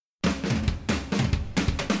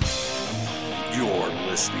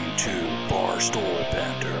listening to Barstool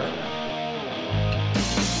Banter.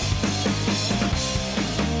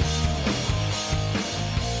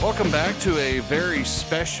 Welcome back to a very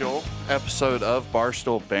special episode of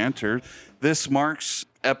Barstool Banter. This marks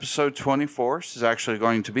episode 24. This is actually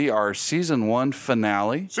going to be our season 1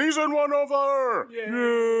 finale. Season 1 over!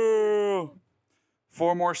 Yeah.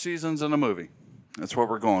 4 more seasons in a movie. That's what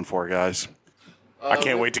we're going for, guys. I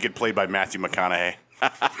can't wait to get played by Matthew McConaughey.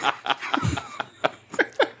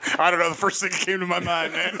 I don't know, the first thing that came to my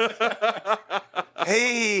mind, man.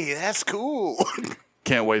 Hey, that's cool.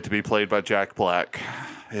 Can't wait to be played by Jack Black.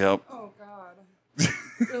 Yep. Oh, God.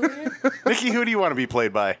 Really? Nikki, who do you want to be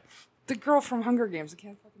played by? The girl from Hunger Games. I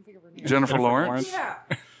can't fucking think of her name. Jennifer Lawrence. Yeah.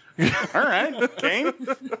 All right, Kane.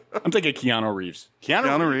 I'm thinking Keanu Reeves.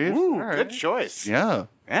 Keanu Reeves. Ooh, All right. good choice. Yeah.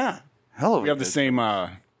 Yeah. Hell of We have the good. same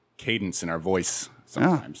cadence in our voice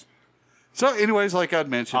sometimes. So, anyways, like I'd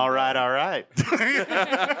mentioned. All right.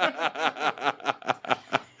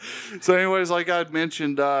 So, anyways, like I'd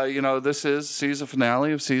mentioned, this is season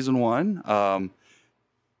finale of season 1.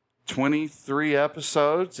 23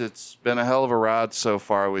 episodes. It's been a hell of a ride so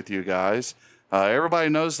far with you guys. Everybody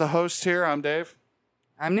knows the host here. I'm Dave.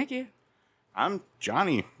 I'm Nikki. I'm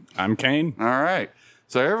Johnny. I'm Kane. All right.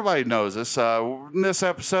 So everybody knows us. In this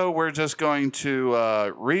episode, we're just going to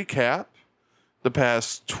recap the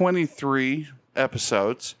past 23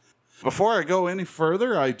 episodes. Before I go any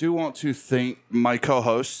further, I do want to thank my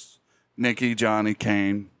co-hosts, Nikki, Johnny,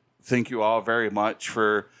 Kane. Thank you all very much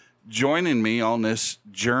for joining me on this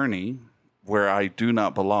journey where I do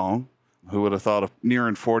not belong. Who would have thought a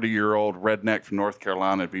nearing 40-year-old redneck from North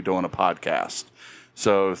Carolina would be doing a podcast?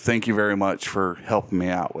 So thank you very much for helping me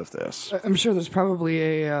out with this. I'm sure there's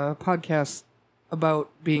probably a podcast about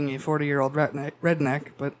being a 40-year-old redneck,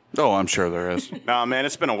 but... Oh, I'm sure there is. No, man,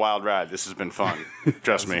 it's been a wild ride. This has been fun.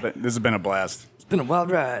 Trust me. This has been a blast. It's been a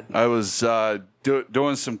wild ride. I was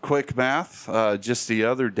doing some quick math just the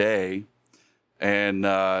other day. And,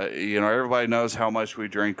 everybody knows how much we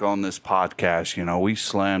drink on this podcast. We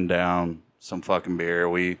slam down some fucking beer.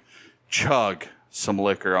 We chug some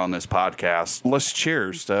liquor on this podcast. Let's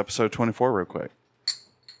cheers to episode 24 real quick.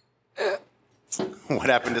 What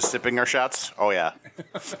happened to sipping our shots? Oh, yeah.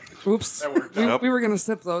 Oops. We were going to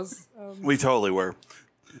sip those. We totally were.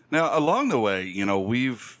 Now, along the way,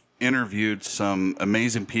 we've interviewed some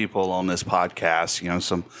amazing people on this podcast,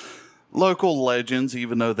 some local legends,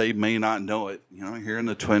 even though they may not know it, here in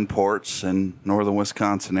the Twin Ports and northern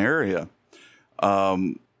Wisconsin area.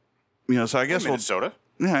 So I guess Minnesota.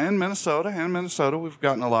 in Minnesota, we've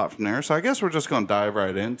gotten a lot from there. So I guess we're just going to dive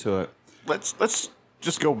right into it. Let's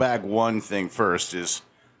just go back one thing first is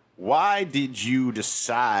why did you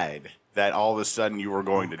decide that all of a sudden you were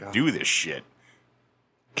going to do this shit?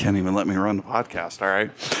 Can't even let me run the podcast. All right.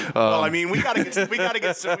 Well, I mean, we gotta get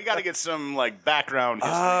some like background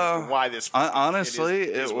history as to why this. Honestly,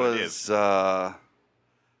 it was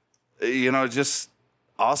just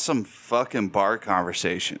awesome fucking bar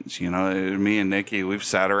conversations. Me and Nikki, we've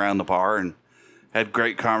sat around the bar and had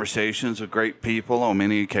great conversations with great people on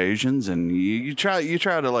many occasions, and you try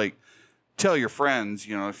to like tell your friends,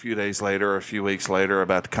 a few days later or a few weeks later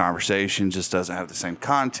about the conversation. Just doesn't have the same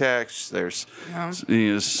context. There's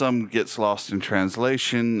some gets lost in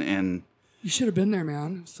translation, and You should have been there,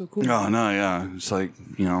 man. It was so cool. oh no, yeah, it's like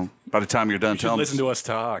by the time you're done telling, Listen to us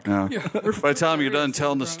talk. by the time you're done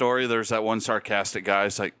telling the story, there's that one sarcastic guy.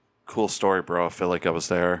 It's like, cool story, bro. I feel like I was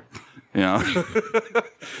there. Can't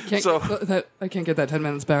I can't get that 10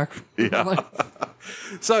 minutes back. Yeah.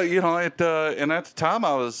 So, at the time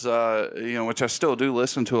I was, which I still do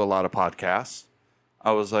listen to a lot of podcasts.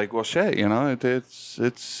 I was like, well, shit,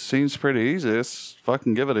 it seems pretty easy. Let's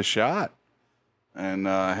fucking give it a shot. And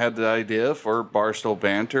I had the idea for Barstool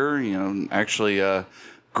Banter. Actually, a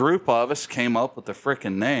group of us came up with the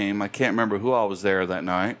frickin' name. I can't remember who all was there that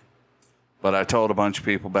night, but I told a bunch of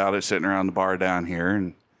people about it sitting around the bar down here,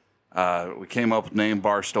 and we came up with the name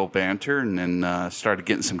Barstool Banter, and then started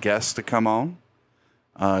getting some guests to come on.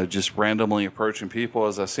 Just randomly approaching people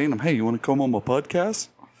as I seen them. Hey, you want to come on my podcast?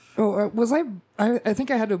 Oh, was I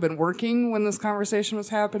think I had to have been working when this conversation was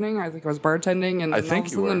happening. I think I was bartending, and I then think all of a you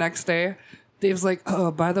sudden were. the next day, Dave's like,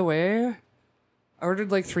 "Oh, by the way, I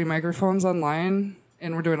ordered like 3 microphones online,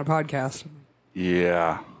 and we're doing a podcast."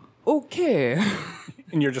 Yeah. Okay.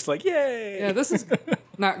 And you're just like, yay. Yeah, this is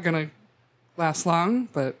not gonna last long,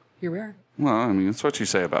 but here we are. Well, I mean, it's what you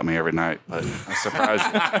say about me every night, but I surprised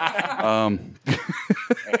you.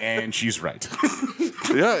 And she's right.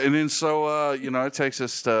 Yeah, and then so, it takes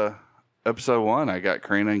us to episode 1. I got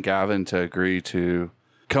Karina and Gavin to agree to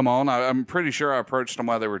come on. I'm pretty sure I approached them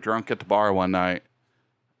while they were drunk at the bar one night.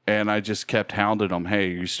 And I just kept hounding them. Hey,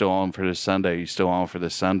 you still on for this Sunday? You still on for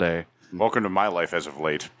this Sunday? Welcome to my life as of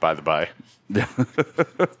late, by the by.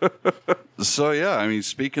 So, yeah, I mean,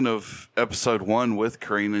 speaking of episode 1 with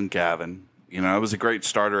Kareen and Gavin, it was a great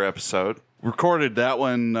starter episode. Recorded that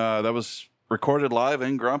one. That was recorded live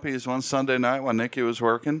in Grumpy's one Sunday night while Nikki was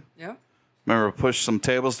working. Yeah. Remember, pushed some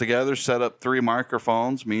tables together, set up 3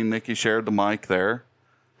 microphones. Me and Nikki shared the mic there.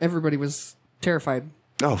 Everybody was terrified.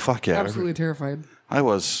 Oh, fuck yeah. Absolutely terrified. I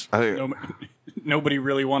was. Nobody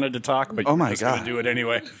really wanted to talk, but Oh you're my just gonna God. do it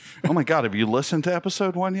anyway. Oh, my God. Have you listened to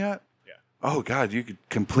episode 1 yet? Yeah. Oh, God. You could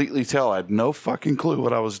completely tell. I had no fucking clue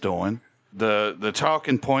what I was doing. The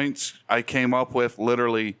talking points I came up with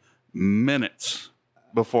literally minutes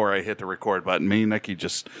before I hit the record button. Me and Nikki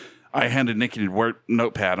I handed Nikki the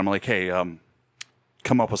notepad. I'm like, hey,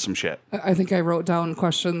 come up with some shit. I think I wrote down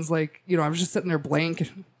questions like, I was just sitting there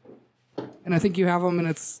blank. And I think you have them, and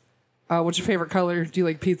it's, what's your favorite color? Do you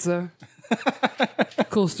like pizza?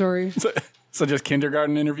 Cool story. So just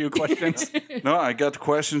kindergarten interview questions. No, I got the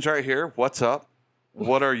questions right here. What's up?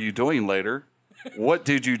 What are you doing later? What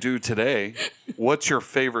did you do today? What's your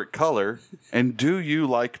favorite color? And do you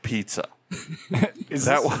like pizza?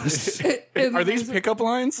 Are these pickup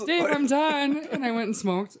lines? Dave, I'm done. And I went and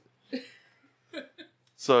smoked.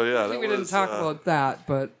 So yeah, I think we didn't talk about that,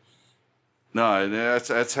 but no,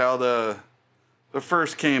 that's how the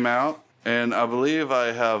first came out, and I believe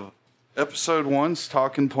I have episode 1's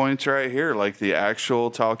talking points right here, like the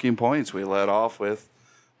actual talking points. We led off with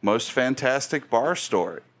most fantastic bar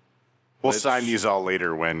story. We'll sign these all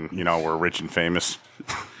later when, we're rich and famous.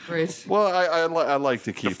 right. Well, I like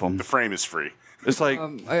to keep them. The frame is free. It's like,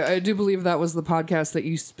 I do believe that was the podcast that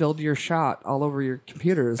you spilled your shot all over your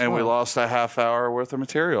computer as and well. we lost a half hour worth of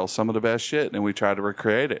material, some of the best shit, and we tried to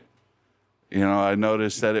recreate it. I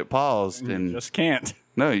noticed that it paused, and Just can't.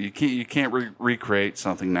 no, you can't recreate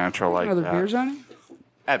something natural like Another that. beer, Johnny?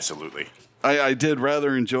 Absolutely. I did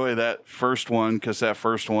rather enjoy that first one because that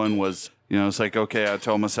first one was, it's like, okay, I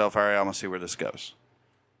told myself, all right, I'm going to see where this goes.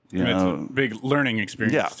 And it's a big learning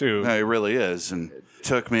experience, Yeah, too. it really is. And it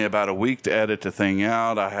took me about a week to edit the thing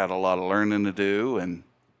out. I had a lot of learning to do, and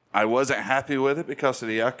I wasn't happy with it because of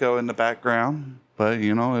the echo in the background. But,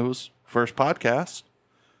 it was first podcast.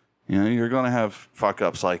 You're going to have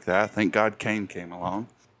fuck-ups like that. Thank God Kane came along.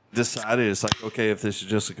 Decided it's like, okay, if this is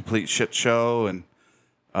just a complete shit show and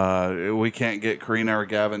we can't get Karina or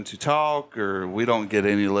Gavin to talk, or we don't get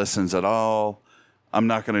any listens at all, I'm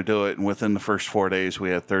not going to do it. And within the first 4 days,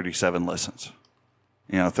 we had 37 listens.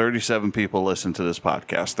 37 people listen to this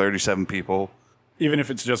podcast. 37 people. Even if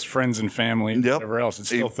it's just friends and family and Yep. whatever else, it's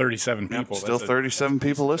still 37 Yep, people. still That's 37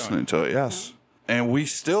 people listening to it, yes. And we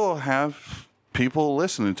still have people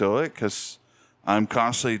listening to it because I'm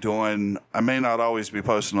constantly doing, I may not always be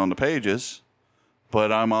posting on the pages, but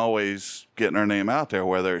I'm always getting our name out there,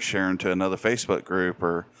 whether it's sharing to another Facebook group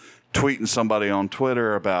or tweeting somebody on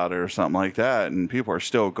Twitter about it or something like that. And people are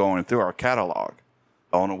still going through our catalog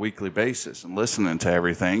on a weekly basis and listening to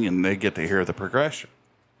everything, and they get to hear the progression.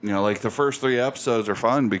 Like the first 3 episodes are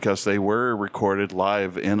fun because they were recorded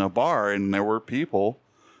live in a bar, and there were people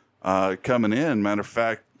coming in. Matter of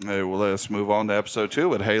fact, let's move on to episode 2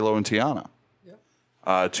 with Halo and Tiana.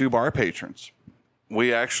 Yep. 2 bar patrons.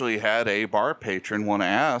 We actually had a bar patron want to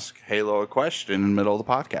ask Halo a question in the middle of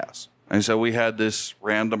the podcast. And so we had this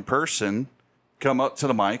random person come up to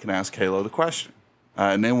the mic and ask Halo the question.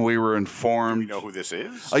 And then we were informed. You know who this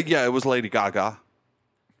is? Yeah, it was Lady Gaga.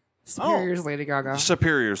 Superior's Lady Gaga.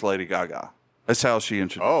 Superior's Lady Gaga. That's how she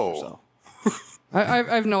introduced herself.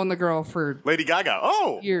 I've known the girl for Lady Gaga.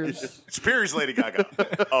 Oh! years. Superior's Lady Gaga.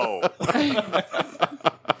 Oh. I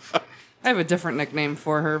have a different nickname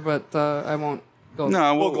for her, but I won't go.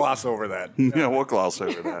 No, We'll gloss over that. Yeah, we'll gloss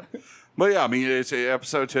over that. But yeah, I mean, it's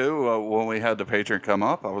episode 2. When we had the patron come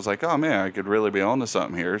up, I was like, oh man, I could really be on to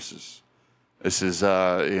something here. This is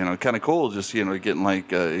kind of cool. Just getting like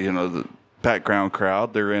the background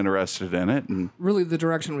crowd. They're interested in it, and Really, the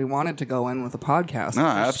direction we wanted to go in with the podcast. No,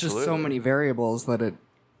 There's just absolutely. so many variables that it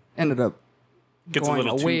ended up Gets a going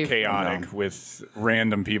little away too chaotic with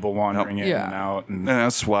random people wandering in Yeah. and out. And and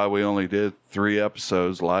that's why we only did 3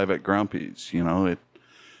 episodes live at Grumpy's. Because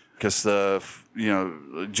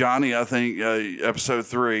Johnny, I think episode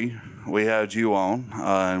 3 we had you on,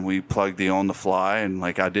 and we plugged the on the fly, and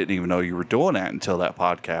I didn't even know you were doing that until that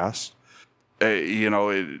podcast.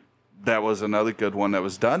 That was another good one that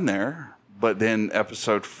was done there. But then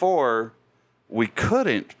episode 4, we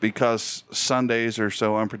couldn't because Sundays are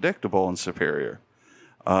so unpredictable in Superior.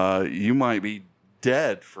 You might be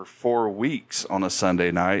dead for 4 weeks on a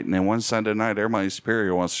Sunday night, and then one Sunday night, everybody in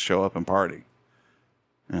Superior wants to show up and party.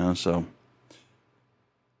 So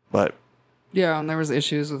But Yeah, and there was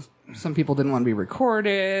issues with some people didn't want to be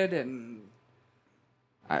recorded,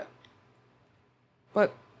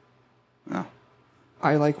 but yeah,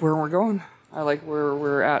 I like where we're going. I like where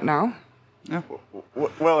we're at now. yeah.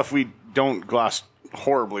 Well, if we don't gloss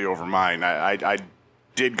horribly over mine, I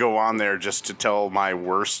did go on there just to tell my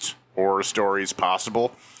worst horror stories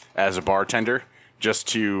possible as a bartender.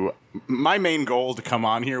 My main goal to come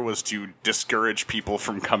on here was to discourage people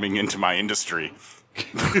from coming into my industry.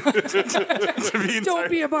 Don't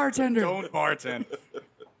be a bartender. Don't bartend.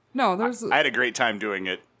 No, there's. I had a great time doing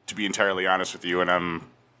it, to be entirely honest with you, and I'm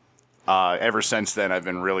ever since then I've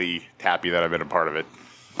been really happy that I've been a part of it.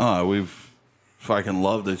 We've fucking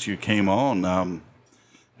loved that you came on.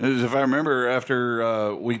 If I remember,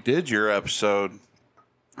 after we did your episode,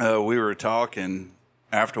 we were talking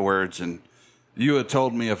afterwards, and you had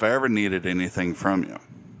told me if I ever needed anything from you.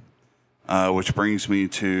 Which brings me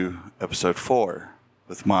to episode 4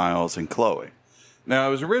 with Miles and Chloe. Now,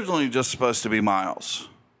 it was originally just supposed to be Miles.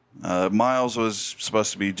 Miles was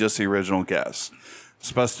supposed to be just the original guest.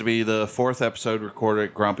 Supposed to be the 4th episode recorded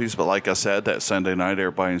at Grumpy's, but like I said, that Sunday night,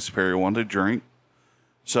 everybody in Superior wanted to drink.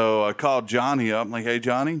 So I called Johnny up. I'm like, hey,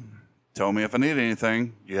 Johnny, tell me if I need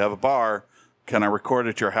anything. You have a bar. Can I record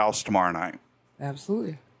at your house tomorrow night?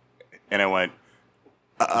 Absolutely. And I went,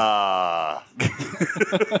 I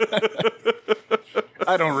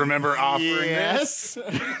don't remember offering yes.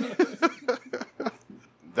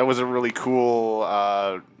 That was a really cool,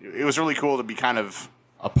 it was really cool to be kind of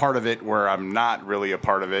a part of it where I'm not really a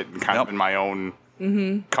part of it and kind of in my own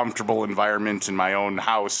comfortable environment in my own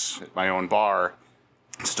house, my own bar.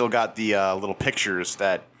 Still got the little pictures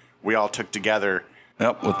that we all took together.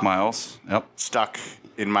 Yep, with Miles. Yep. Stuck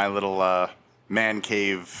in my little man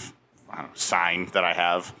cave sign that I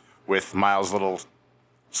have with Miles' little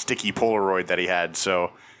sticky Polaroid that he had.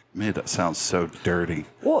 So, Man, that sounds so dirty.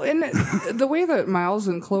 Well, and the way that Miles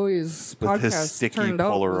and Chloe's With his podcast sticky turned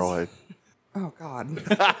out Polaroid. oh God.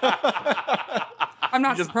 I'm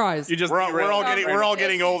not surprised. we're all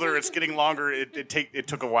getting older. It's getting longer. It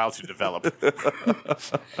took a while to develop.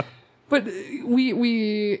 But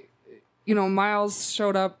we Miles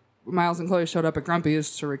and Chloe showed up at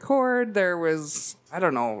Grumpy's to record. There was, I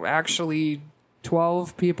don't know, actually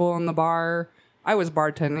 12 people in the bar. I was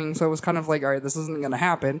bartending, so it was kind of like, all right, this isn't going to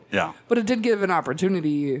happen. Yeah. But it did give an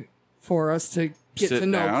opportunity for us to get Sit to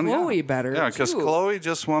know down, Chloe better. Yeah, because too. Chloe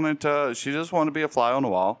just wanted to be a fly on the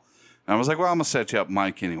wall. And I was like, well, I'm going to set you up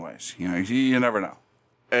Mike anyways. You never know.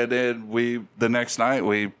 And then the next night,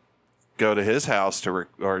 we go to his house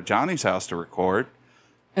or Johnny's house to record.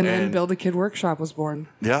 And then Build a Kid Workshop was born.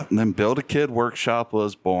 Yeah, and then Build a Kid Workshop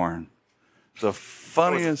was born. The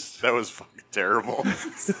funniest. That was fucking terrible.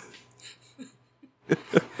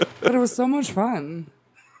 But it was so much fun.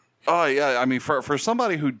 Oh, yeah. I mean, for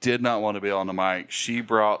somebody who did not want to be on the mic, she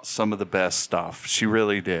brought some of the best stuff. She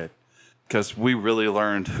really did. Because we really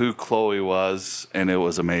learned who Chloe was, and it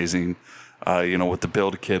was amazing. With the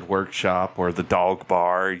Build a Kid Workshop or the dog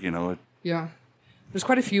bar, Yeah. There's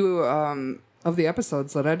quite a few of the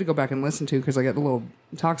episodes that I had to go back and listen to because I got a little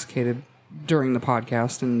intoxicated during the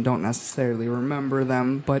podcast and don't necessarily remember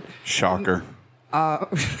them. But Shocker. And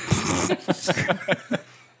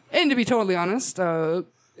to be totally honest, the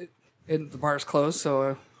bar's closed,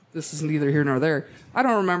 so this is neither here nor there. I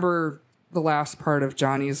don't remember the last part of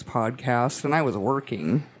Johnny's podcast, and I was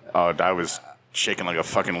working. Oh, I was shaking like a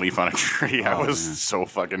fucking leaf on a tree. I was so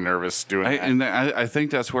fucking nervous doing that. And I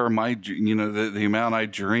think that's where the amount I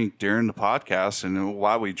drink during the podcast and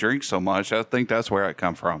why we drink so much, I think that's where I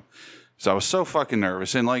come from. So I was so fucking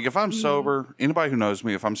nervous. And like, if I'm sober, anybody who knows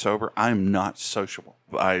me, if I'm sober, I'm not sociable.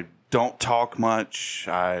 I don't talk much.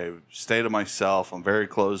 I stay to myself. I'm very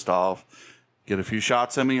closed off. Get a few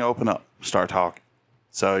shots in me, open up, start talking.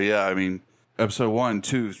 So yeah, I mean, episode 1,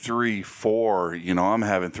 2, 3, 4, I'm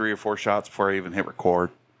having 3 or 4 shots before I even hit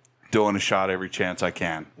record. Doing a shot every chance I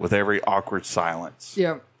can with every awkward silence.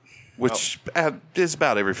 Yeah. Which is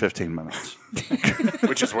about every 15 minutes.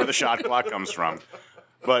 Which is where the shot clock comes from.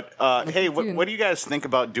 But hey, what do you guys think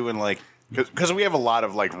about doing because we have a lot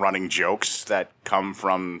of like running jokes that come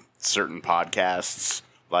from certain podcasts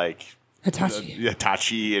like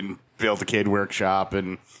Hitachi and Build a Kid Workshop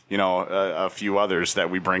and a few others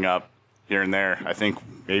that we bring up here and there. I think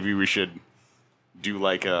maybe we should do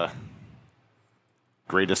like a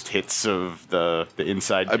greatest hits of the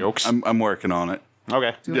inside jokes. I'm working on it.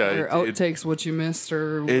 Okay. Or outtakes what you missed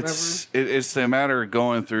or whatever. It's a matter of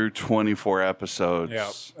going through 24 episodes.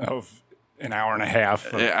 Yeah, of an hour and a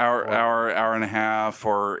half. Hour and a half,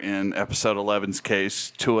 or in episode 11's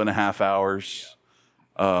case, 2.5 hours.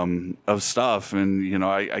 of stuff. And, you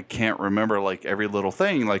know, I can't remember like every little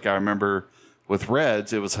thing. Like I remember with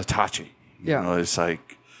Reds, it was Hitachi. Yeah. You know, it's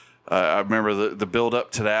like, I remember the build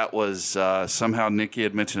up to that was somehow Nikki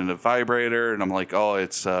had mentioned a vibrator, and I'm like, oh,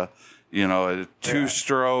 it's you know, a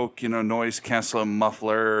 2-stroke, you know, noise canceling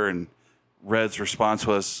muffler, and Red's response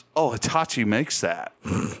was, oh, Hitachi makes that.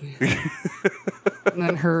 And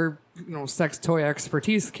then her, you know, sex toy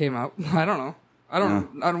expertise came out. I don't know. I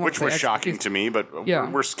don't want Which to say was shocking expertise. to me, but Yeah.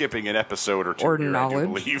 we're skipping an episode or two Or here, I knowledge.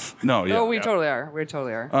 do believe. No, yeah. Oh, we totally are. We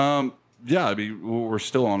totally are. Yeah, I mean, we're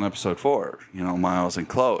still on episode 4, you know, Miles and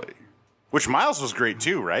Chloe. Which Miles was great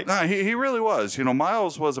too, right? No, he really was. You know,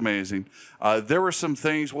 Miles was amazing. There were some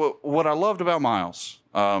things. What I loved about Miles,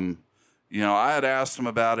 you know, I had asked him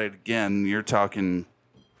about it again. You're talking,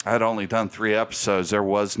 I had only done 3 episodes. There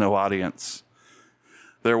was no audience.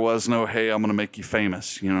 There was no, hey, I'm going to make you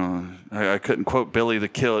famous. You know, I couldn't quote Billy the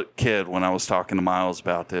Kid when I was talking to Miles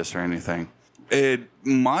about this or anything.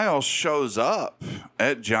 Miles shows up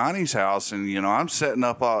at Johnny's house, and you know, I'm setting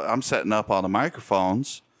up all the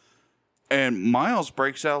microphones. And Miles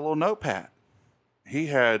breaks out a little notepad. He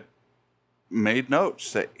had made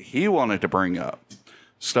notes that he wanted to bring up,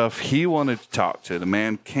 stuff he wanted to talk to. The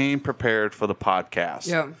man came prepared for the podcast.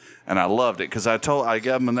 Yeah. And I loved it because I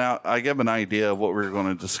gave him an idea of what we were going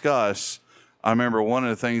to discuss. I remember one of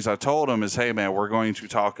the things I told him is, hey man, we're going to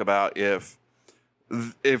talk about if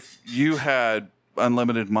you had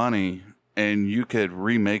unlimited money and you could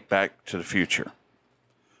remake Back to the Future.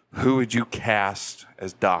 Who would you cast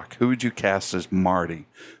as Doc? Who would you cast as Marty?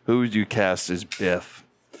 Who would you cast as Biff?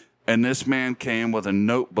 And this man came with a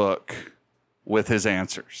notebook with his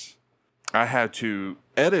answers. I had to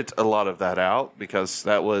edit a lot of that out because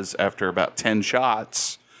that was after about 10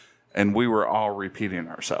 shots, and we were all repeating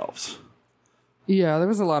ourselves. Yeah, there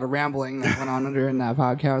was a lot of rambling that went on during that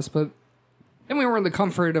podcast, and we were in the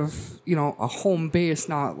comfort of, you know, a home base,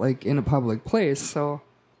 not like in a public place, so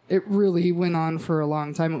it really went on for a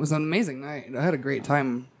long time. It was an amazing night. I had a great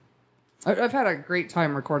time. I've had a great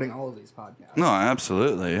time recording all of these podcasts. No,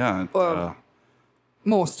 absolutely, yeah.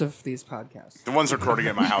 Most of these podcasts. The ones recording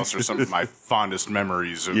at my house are some of my fondest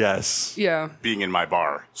memories of Yes. Yeah. being in my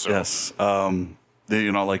bar. So Yes.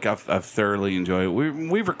 You know, like I've thoroughly enjoyed it.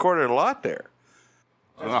 We've recorded a lot there.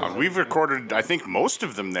 we've recorded, I think, most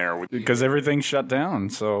of them there. Because everything shut down,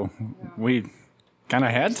 so we kind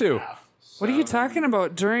of had to. What are you talking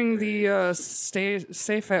about? During the stay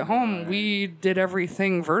safe at home, we did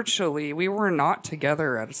everything virtually. We were not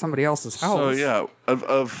together at somebody else's house. So yeah,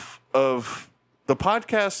 of the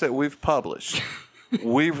podcasts that we've published,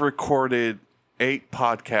 we've recorded 8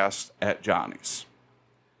 podcasts at Johnny's.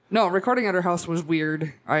 No, recording at her house was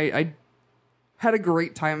weird. I had a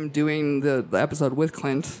great time doing the episode with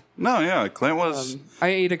Clint. No, yeah, Clint was. I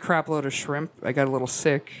ate a crap load of shrimp. I got a little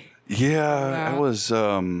sick. Yeah, it was.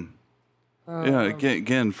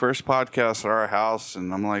 Again, first podcast at our house,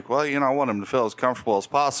 and I'm like, well, you know, I want him to feel as comfortable as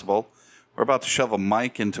possible. We're about to shove a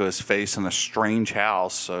mic into his face in a strange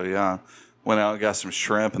house, so yeah, went out and got some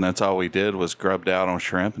shrimp, and that's all we did was grubbed out on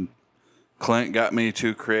shrimp. And Clint got me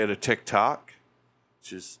to create a TikTok,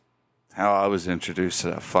 which is how I was introduced to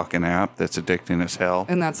that fucking app that's addicting as hell.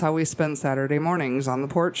 And that's how we spend Saturday mornings on the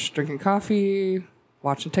porch, drinking coffee,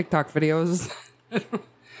 watching TikTok videos.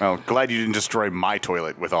 Well, glad you didn't destroy my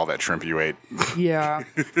toilet with all that shrimp you ate. Yeah.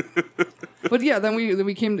 But yeah, then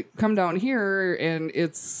we come down here and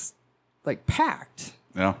it's like packed.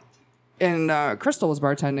 Yeah. And Crystal was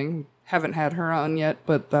bartending. Haven't had her on yet,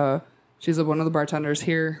 but she's one of the bartenders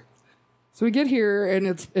here. So we get here and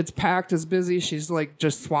it's packed, it's busy. She's like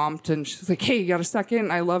just swamped and she's like, hey, you got a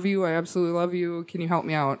second? I love you. I absolutely love you. Can you help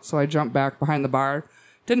me out? So I jumped back behind the bar.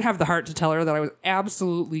 Didn't have the heart to tell her that I was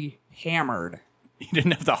absolutely hammered. You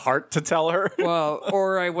didn't have the heart to tell her? Well,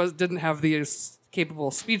 or I didn't have the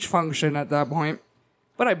capable speech function at that point.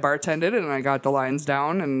 But I bartended and I got the lines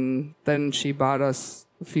down, and then she bought us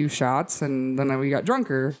a few shots, and then we got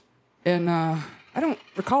drunker. And I don't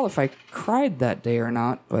recall if I cried that day or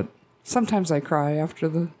not, but sometimes I cry after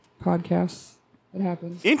the podcast. It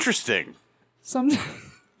happens. Interesting. Sometimes.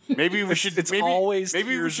 Maybe we should. It's maybe, always maybe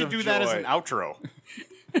we tears should of do that as joy. an outro.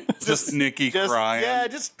 Just Nikki crying. Yeah,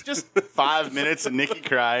 just 5 minutes of Nikki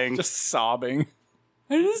crying. Just sobbing.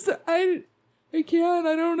 I can't.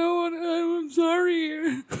 I don't know. I'm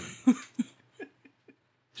sorry.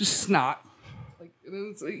 Just snot. Like,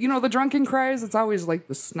 you know, the drunken cries, it's always like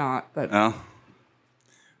the snot that Yeah.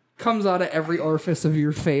 comes out of every orifice of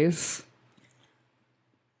your face.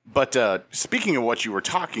 But speaking of what you were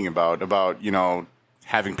talking about, you know,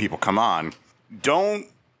 having people come on, don't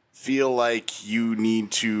feel like you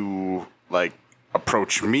need to, like,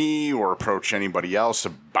 approach me or approach anybody else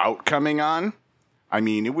about coming on, I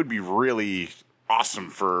mean, it would be really awesome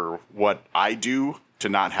for what I do to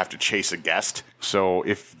not have to chase a guest. So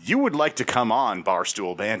if you would like to come on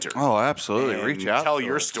Barstool Banter, Oh, absolutely. and Reach out. tell to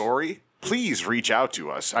your us. story, please reach out to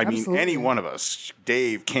us. I mean, Absolutely. any one of us,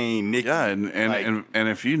 Dave, Kane, Nikki. Yeah, and, like, and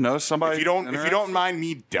if you know somebody, if you don't mind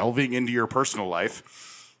me delving into your personal life,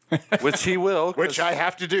 which he will, 'cause which I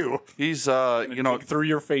have to do, he's you know, through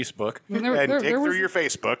your Facebook. And and dig was, through your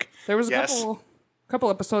Facebook. there was a yes. couple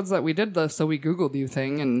episodes that we did the So We Googled You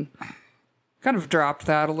thing and kind of dropped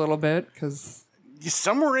that a little bit because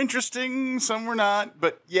Some were interesting, some were not.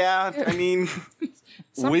 But yeah, I mean,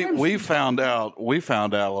 we found out a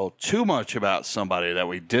little too much about somebody that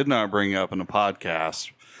we did not bring up in the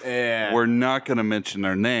podcast. yeah. We're not going to mention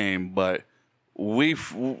their name, but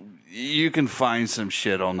you can find some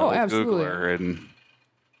shit on the Oh, absolutely. Googler, and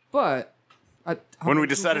but When we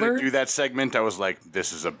decided to do that segment, I was like,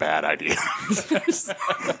 this is a bad idea.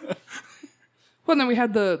 Well, then we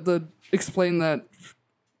had the explain that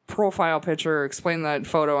profile picture, explain that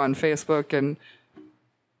photo on Facebook, and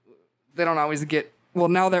they don't always get. Well,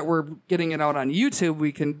 now that we're getting it out on YouTube,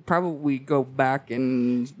 we can probably go back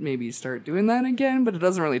and maybe start doing that again, but it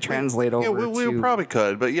doesn't really translate over yeah, we to probably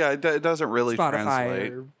could, but yeah, it doesn't really Spotify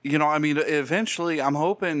translate. or- You know, I mean, eventually, I'm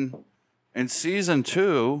hoping in season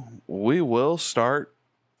 2 we will start.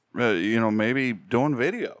 Maybe doing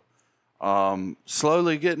video.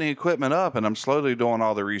 Slowly getting the equipment up, and I'm slowly doing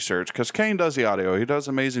all the research because Kane does the audio. He does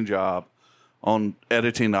an amazing job on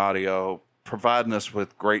editing the audio, providing us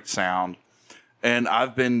with great sound. And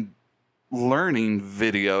I've been learning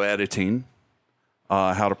video editing,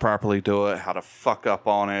 how to properly do it, how to fuck up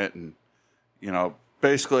on it, and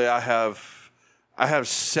basically I have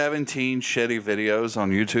 17 shitty videos on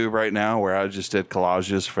YouTube right now where I just did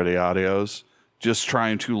collages for the audios, just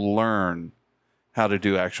trying to learn how to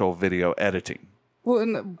do actual video editing. Well,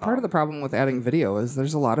 and part of the problem with adding video is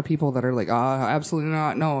there's a lot of people that are like, absolutely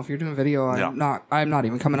not. No, if you're doing video, I'm not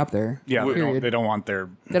even coming up there. Yeah, Period. they don't want their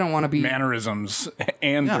They don't want to be mannerisms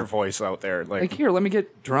and their voice out there. like, here, let me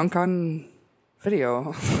get drunk on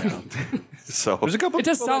video. So there's a couple. It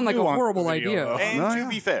does people sound that like do a want horrible video, idea. though. And to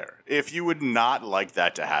be fair, if you would not like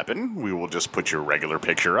that to happen, we will just put your regular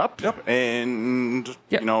picture up. Yep. And,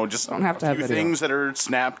 Yep. Just Don't have to a have few video. things that are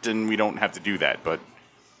snapped, and we don't have to do that. But,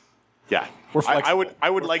 yeah. We're flexible. I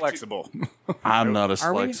would We're like flexible. I'm not as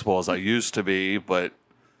Are we? flexible as I used to be, but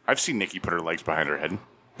I've seen Nikki put her legs behind her head.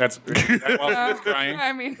 Is that why she was crying?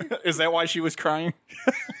 I mean, Is that why she was crying?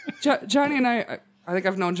 Johnny and I think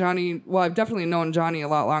I've known Johnny. Well, I've definitely known Johnny a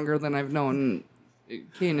lot longer than I've known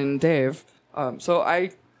Kane and Dave. So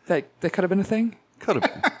that could have been a thing. could have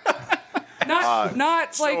been. Not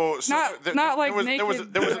not like there was-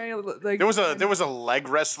 naked. There was a leg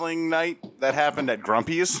wrestling night that happened at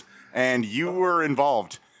Grumpy's, and you were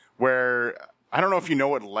involved. Where I don't know if you know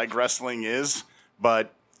what leg wrestling is,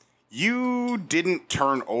 but you didn't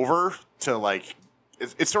turn over to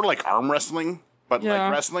it's sort of like arm wrestling, but Yeah.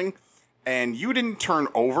 leg wrestling, and you didn't turn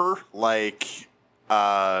over like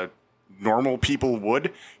normal people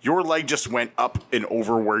would. Your leg just went up and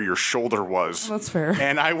over where your shoulder was. That's fair.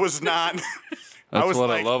 And I was not. That's was what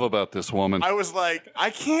like- I love about this woman. I was like,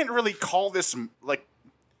 I can't really call this like.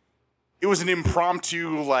 It was an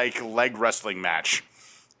impromptu leg wrestling match,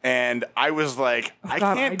 and I was like, I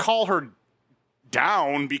God, can't call her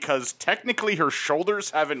down because technically her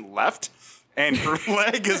shoulders haven't left, and her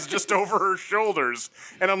leg is just over her shoulders,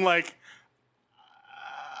 and I'm like.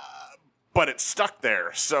 But it's stuck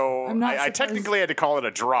there, so I'm not I surprised. technically had to call it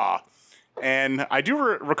a draw. And I do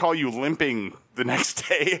recall you limping the next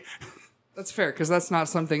day. That's fair because that's not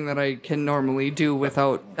something that I can normally do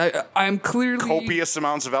without. I'm clearly Copious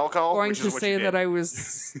amounts of alcohol. going which to is what say you did. that I was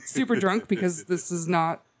super drunk because this is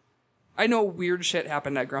not. I know weird shit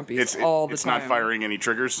happened at Grumpy's all the it's time. not firing any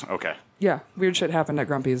triggers. Okay. Yeah, weird shit happened at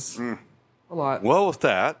Grumpy's a lot. well, with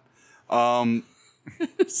that,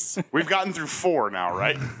 We've gotten through 4 now,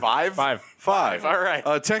 right? 5? 5. All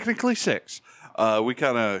right. Technically 6. We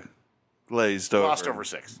kind of glazed over. Glossed over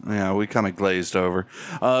 6. Yeah, we kind of glazed over.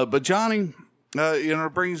 But Johnny,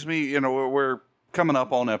 it brings me, we're coming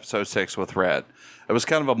up on episode 6 with Red. It was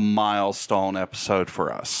kind of a milestone episode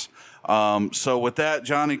for us. So with that,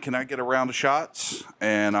 Johnny, can I get a round of shots?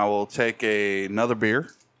 And I will take another beer.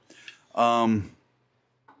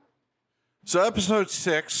 So episode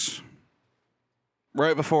 6,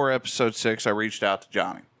 right before episode 6, I reached out to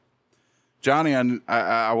Johnny. Johnny,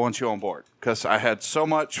 I want you on board because I had so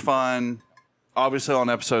much fun. Obviously, on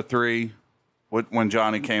episode 3, when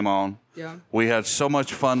Johnny came on, Yeah. we had so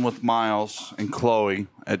much fun with Miles and Chloe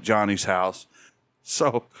at Johnny's house.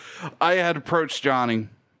 So I had approached Johnny.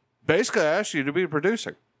 Basically, I asked you to be a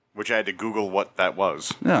producer. Which I had to Google what that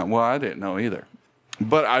was. Yeah, well, I didn't know either.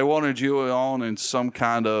 But I wanted you on in some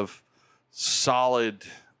kind of solid,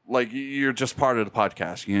 like you're just part of the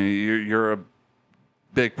podcast. You know, you're a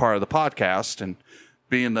big part of the podcast, and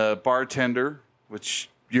being the bartender, which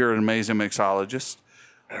you're an amazing mixologist.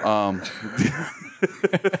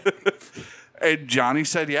 And Johnny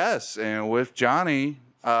said yes, and with Johnny,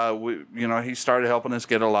 he started helping us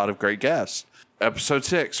get a lot of great guests. Episode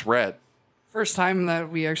 6, Red. First time that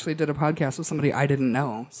we actually did a podcast with somebody I didn't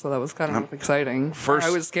know, so that was kind of exciting. I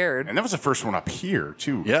was scared. And that was the first one up here,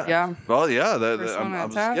 too. Yeah. Yeah. Well, yeah, one I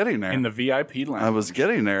was tap. getting there. In the VIP lounge. I was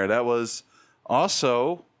getting there. That was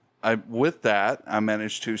also, I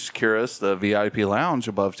managed to secure us the VIP lounge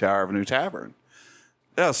above Tower Avenue Tavern.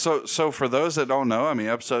 Yeah, so for those that don't know, I mean,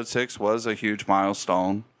 episode 6 was a huge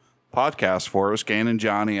milestone podcast for us. Gaining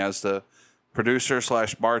Johnny as the producer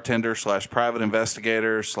 / bartender / private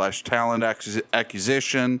investigator / talent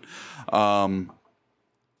acquisition.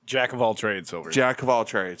 Jack of all trades over here. Jack of all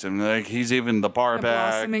trades. And like he's even the bar A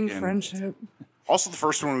back. blossoming and friendship. Also the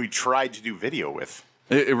first one we tried to do video with.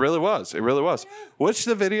 It really was. It really was. Which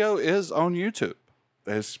the video is on YouTube.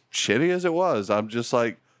 As shitty as it was, I'm just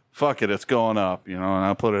like, fuck it, it's going up, and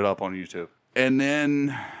I put it up on YouTube. And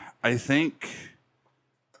then I think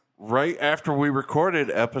right after we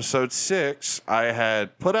recorded episode 6, I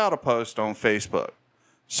had put out a post on Facebook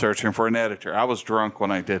searching for an editor. I was drunk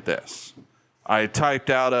when I did this. I typed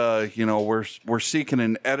out we're seeking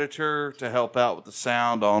an editor to help out with the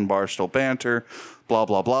sound on Barstool Banter, blah,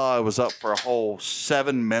 blah, blah. I was up for a whole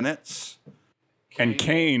 7 minutes. And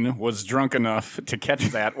Kane was drunk enough to catch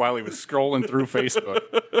that while he was scrolling through Facebook.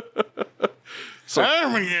 So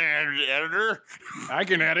I'm an editor. I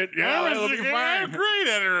can edit. Yeah, that'll be fine. Great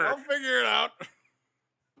editor. I'll figure it out.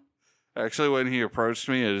 Actually, when he approached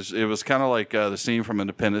me, it was kind of like the scene from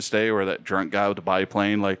Independence Day where that drunk guy with the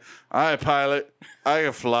biplane, like, I pilot, I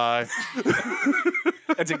can fly.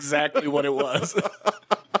 That's exactly what it was.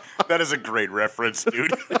 That is a great reference,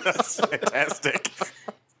 dude. That's fantastic.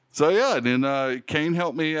 So, yeah, and then Kane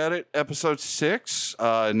helped me edit episode 6.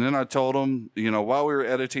 And then I told him, while we were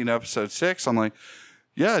editing episode 6, I'm like,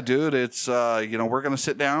 yeah, dude, it's, we're going to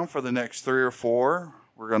sit down for the next 3 or 4.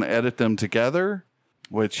 We're going to edit them together,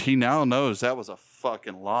 which he now knows that was a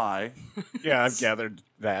fucking lie. Yeah, I've gathered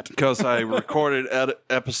that. Because I recorded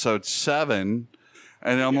episode 7,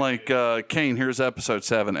 and I'm like, Kane, here's episode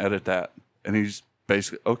 7, edit that. And he's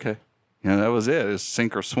basically, okay. That was it. It's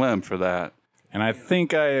sink or swim for that. And I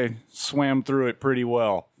think I swam through it pretty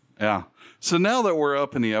well. Yeah. So now that we're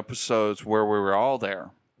up in the episodes where we were all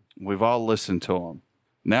there, we've all listened to them.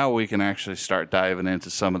 Now we can actually start diving into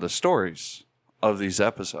some of the stories of these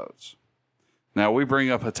episodes. Now we bring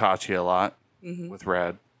up Hitachi a lot with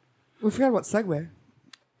Red. We forgot about Segway.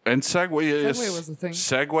 And Segway was a thing.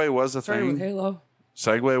 Segway was a Started thing. with Halo.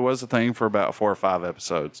 Segway was a thing for about 4 or 5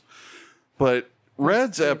 episodes. But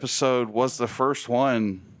Red's episode was the first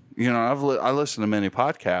one. I listen to many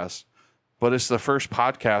podcasts, but it's the first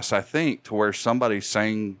podcast, I think, to where somebody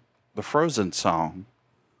sang the Frozen song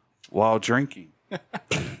while drinking.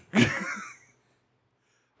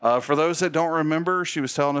 For those that don't remember, she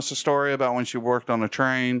was telling us a story about when she worked on a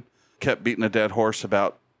train, kept beating a dead horse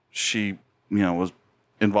about she, was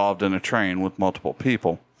involved in a train with multiple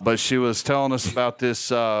people. But she was telling us about this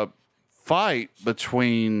fight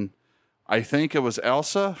between, I think it was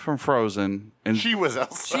Elsa from Frozen. And She was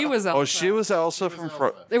Elsa. She was Elsa. Oh, she was Elsa from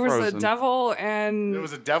Frozen. There was a devil and There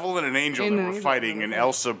was a devil and an angel And that an were angel. fighting, and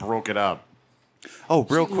Elsa broke it up. Oh,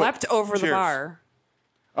 real quick. leapt over the Cheers. bar.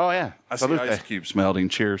 Oh, yeah. I see Salute. ice cubes melting.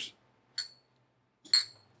 Cheers.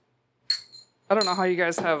 I don't know how you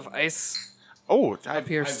guys have ice. Oh, I've,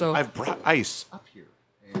 here still. I've brought ice up here.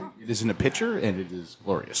 And it is in a pitcher, and it is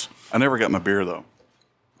glorious. I never got my beer, though.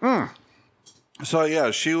 So, yeah,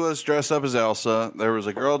 she was dressed up as Elsa. There was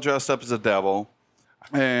a girl dressed up as a devil.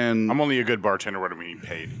 And I'm only a good bartender when I'm being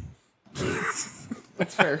paid.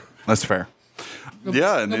 That's fair. that's fair.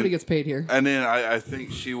 Yeah. And Nobody then, gets paid here. and then I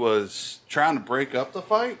think she was trying to break up the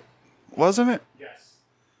fight. Wasn't it? Yes.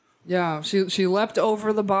 Yeah, she leapt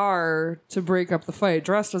over the bar to break up the fight,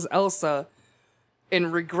 dressed as Elsa,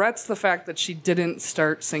 and regrets the fact that she didn't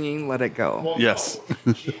start singing "Let It Go." Well, Yes.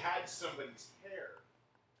 no, she had somebody's hair,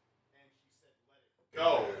 and she said,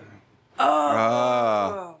 "Let it go."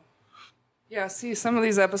 Ah. Yeah, see, some of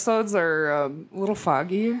these episodes are a little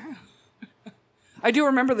foggy. I do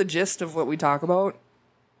remember the gist of what we talk about,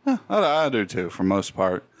 I do, too, for most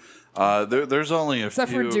part. There's only a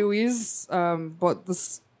except few. for Dewey's. But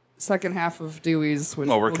the second half of Dewey's,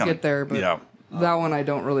 when Oh, we're we'll kinda- get there. But yeah. that one I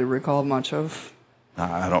don't really recall much of.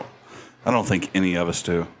 I don't think any of us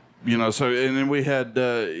do. You know, so and then we had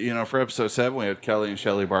for episode 7 we had Kelly and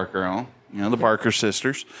Shelley Barker on. You know, the Barker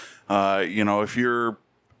sisters. If you're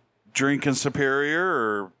drinking Superior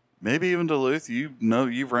or maybe even Duluth,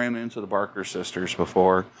 you've ran into the Barker sisters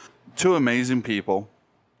before. 2 amazing people.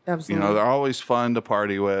 Absolutely. You know, they're always fun to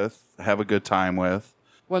party with, have a good time with.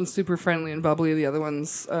 One's super friendly and bubbly. The other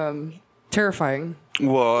one's terrifying.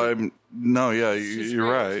 Well, you're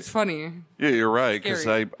right. It's funny. Yeah, you're right. Because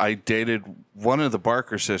I dated one of the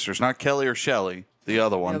Barker sisters, not Kelly or Shelley, the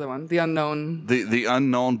other one. The other one, the unknown. The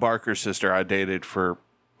unknown Barker sister I dated for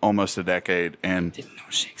almost a decade. And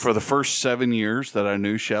for the first 7 years that I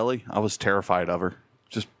knew Shelley, I was terrified of her.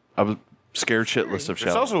 I was scared shitless of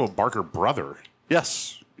Shelley. There's also a Barker brother.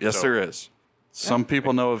 Yes, there is. Some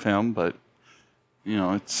people know of him, but,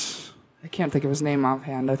 it's... I can't think of his name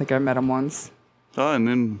offhand. I think I met him once. Oh, and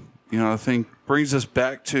then, I think brings us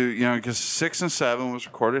back to, because 6 and 7 was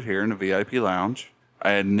recorded here in the VIP lounge.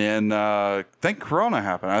 And then I think Corona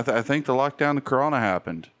happened. I think the lockdown of Corona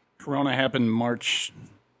happened. Corona happened March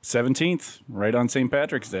 17th, right on St.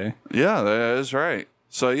 Patrick's Day. Yeah, that is right.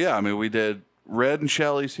 So, yeah, we did Red and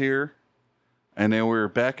Shelley's here. And then we were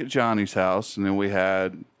back at Johnny's house. And then we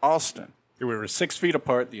had Austin. We were 6 feet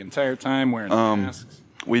apart the entire time wearing masks.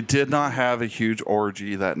 We did not have a huge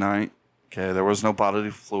orgy that night. Okay, there was no bodily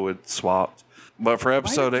fluid swapped. But for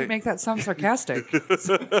episode 8... Why did you make that sound sarcastic?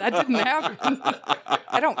 That didn't happen.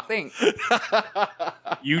 I don't think.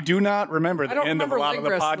 You do not remember the end of a lot of the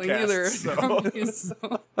podcasts.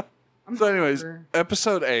 So anyways,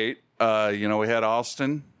 episode 8, we had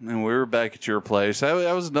Austin, and we were back at your place. That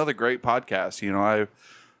was another great podcast. I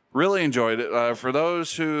really enjoyed it. For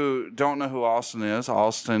those who don't know who Austin is,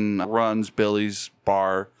 Austin runs Billy's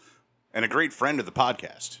Bar. And a great friend of the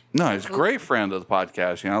podcast. No, he's a great friend of the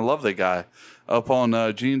podcast. I love that guy. Up on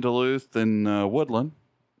Gene Duluth and Woodland,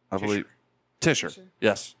 I believe. Tisher.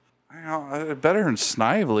 Yes. Better than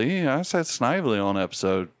Snively. I said Snively on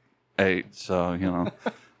episode 8. So,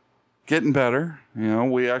 getting better.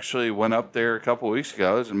 We actually went up there a couple weeks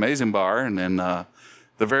ago. It's an amazing bar. And then the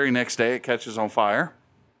very next day it catches on fire.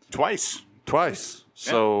 Twice.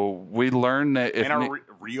 So we learned that if... And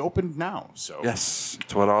reopened now, so... Yes,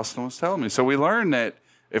 that's what Austin was telling me. So we learned that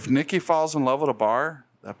if Nikki falls in love with a bar,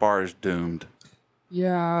 that bar is doomed.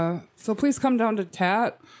 Yeah. So please come down to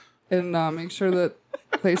Tat and make sure that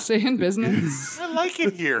they stay in business. I like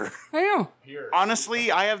it here. I know.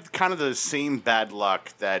 Honestly, I have kind of the same bad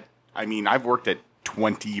luck that... I've worked at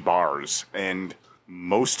 20 bars, and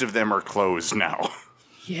most of them are closed now.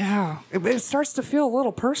 Yeah. It starts to feel a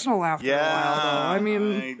little personal after a while,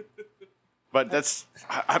 though. But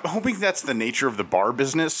I'm hoping that's the nature of the bar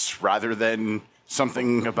business rather than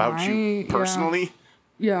something about you personally.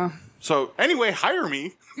 Yeah. So anyway, hire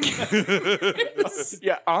me.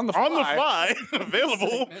 Yeah, on the fly,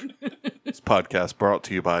 available. This podcast brought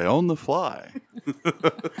to you by On the Fly.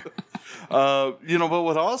 But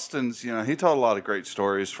with Austin's, he told a lot of great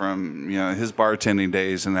stories from his bartending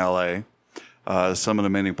days in L.A. Some of the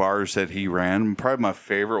many bars that he ran. Probably my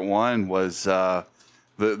favorite one was the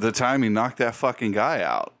time he knocked that fucking guy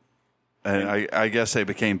out. And I guess they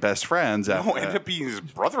became best friends after that. Ended up being his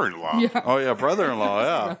brother-in-law. Yeah. Oh, yeah,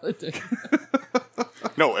 brother-in-law, yeah.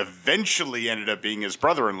 No, eventually ended up being his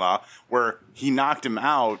brother-in-law, where he knocked him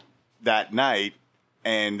out that night,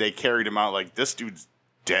 and they carried him out like, this dude's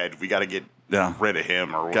dead. We got to get rid of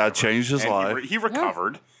him or whatever. God changed his life. He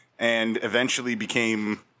recovered and eventually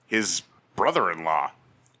became his brother-in-law,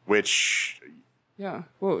 which... Yeah,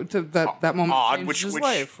 well, that moment odd, changed his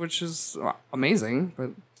life, which is amazing,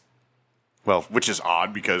 but... Well, which is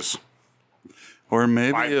odd because... Or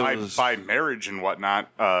maybe by marriage and whatnot,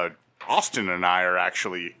 Austin and I are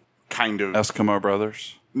actually kind of... Eskimo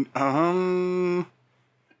brothers?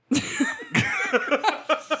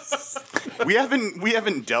 We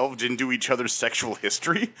haven't delved into each other's sexual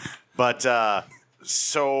history, but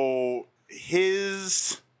so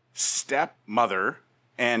his stepmother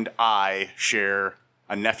and I share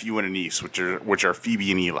a nephew and a niece, which are Phoebe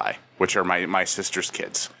and Eli, which are my sister's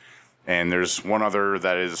kids. And there's one other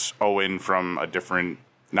that is Owen from a different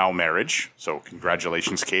now marriage. So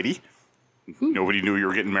congratulations, Katie. Nobody knew you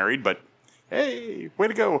were getting married, but hey, way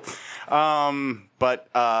to go.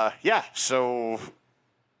 So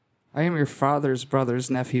I am your father's brother's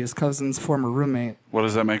nephew's cousin's former roommate. What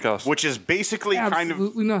does that make us? Which is basically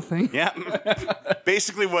absolutely nothing. Yeah.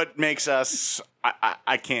 Basically what makes us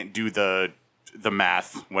I can't do the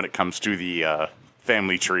math when it comes to the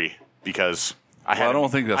family tree because I had a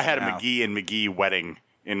McGee and McGee wedding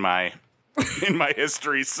in my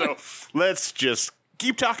history. So let's just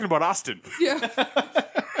keep talking about Austin. Yeah.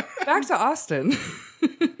 Back to Austin.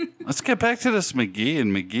 Let's get back to this McGee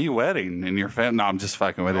and McGee wedding and your family. No, I'm just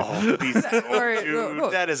fucking with it. Oh, please don't, All right, dude,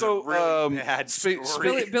 look. that is a really bad speak-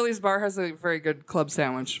 story. Billy's Bar has a very good club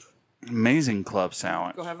sandwich. Amazing club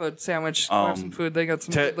sandwich. Go have a sandwich, go have some food. They got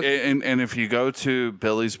some good looking- And if you go to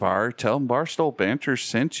Billy's Bar, tell them Barstool Banter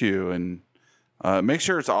sent you, and make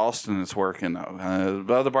sure it's Austin that's working though.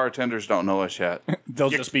 The other bartenders don't know us yet. They'll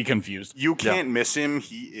just be confused. You can't miss him.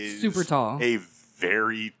 He is Super tall. a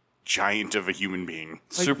very giant of a human being.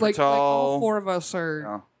 Super like tall. all four of us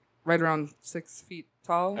are right around 6 feet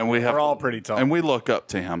tall. And we have We're all pretty tall. and we look up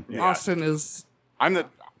to him. Austin is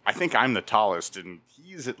I think I'm the tallest, and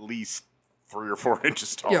he's at least 3 or 4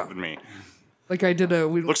 inches taller Yeah. than me. like I did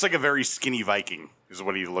Looks like a very skinny Viking, is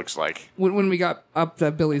what he looks like. when we got up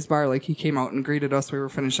at Billy's Bar, like he came out and greeted us. We were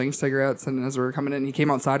finishing cigarettes, and as we were coming in, he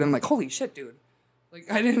came outside and I'm like, holy shit, dude! Like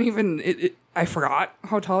I didn't even I forgot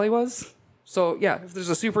how tall he was. So yeah, if there's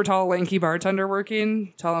a super tall, lanky bartender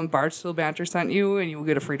working, tell him Barstool Banter sent you, and you will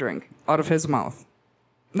get a free drink out of his mouth.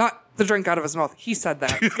 Not the drink out of his mouth. He said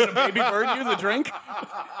that. Baby bird you the drink?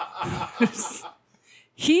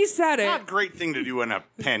 He said it. Not a great thing to do in a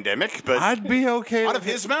pandemic, but I'd be okay out with of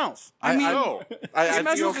his mouth. I mean, So, I'd be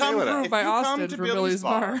Message okay come with through that. by If you come Austin to from Billy's Billy's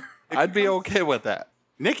Bar- Bar. I'd be okay with that.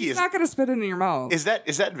 Nikki, He's not gonna spit it in your mouth. is that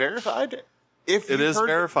verified? If It you've is heard-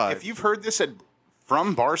 verified. If you've heard this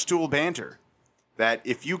from Barstool Banter, that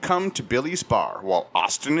if you come to Billy's Bar while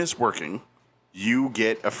Austin is working, you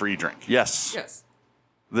get a free drink. Yes. Yes.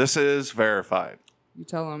 This is verified. You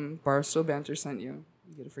tell him Barstool Banter sent you.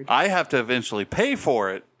 You get a free drink. I have to eventually pay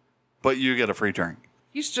for it, but you get a free drink.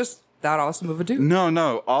 He's just that awesome of a dude.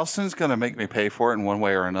 No. Austin's going to make me pay for it in one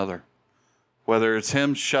way or another. Whether it's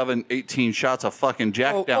him shoving 18 shots of fucking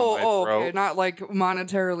Jack down my throat. okay. Not like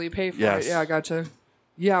monetarily pay for Yes. it. Yeah, I gotcha.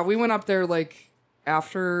 Yeah, we went up there like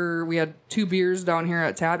after we had 2 beers down here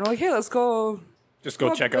at Tad. We're like, hey, let's go. Just go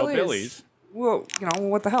up check out Billy's. Well,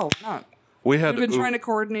 what the hell? Not. We had We've been to, trying to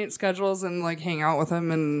coordinate schedules and like hang out with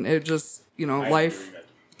him, and it just, life.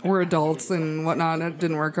 We're adults and whatnot. And it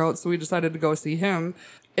didn't work out, so we decided to go see him.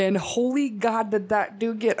 And holy God, did that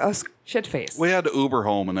dude get us shit faced? we had to Uber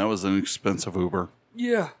home, and that was an expensive Uber.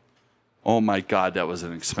 Yeah. Oh my God, that was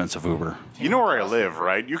an expensive Uber. You know where I live,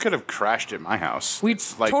 right? You could have crashed at my house. We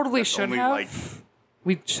It's totally that's should only, have.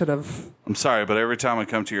 We should have. I'm sorry, but every time I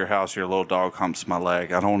come to your house, your little dog humps my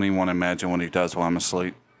leg. I don't even want to imagine what he does while I'm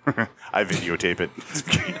asleep. I videotape it.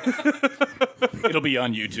 It'll be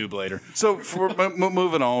on YouTube later. So, for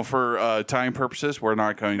moving on, for time purposes, we're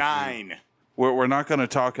not going to. 9. We're not going to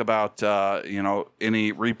talk about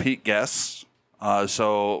any repeat guests.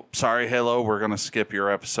 So sorry, Halo. We're going to skip your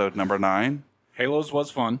episode number 9. Halos was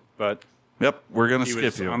fun, but Yep, we're going to he skip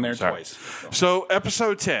was you on there Sorry. twice. So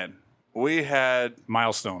episode 10, we had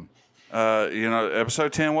Milestone.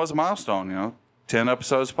 episode 10 was a milestone. 10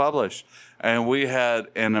 episodes published, and we had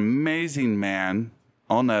an amazing man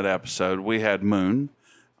on that episode. We had Moon.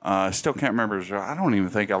 I still can't remember his real. I don't even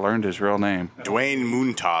think I learned his real name. Dwayne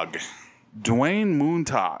Moontag. Dwayne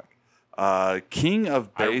Moontag, king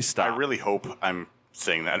of Baystock. I really hope I'm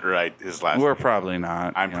saying that right. His last We're name. probably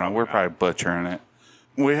not. I'm probably we're not. probably butchering it.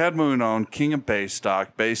 We had Moon on, king of Baystock.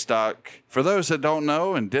 Baystock, for those that don't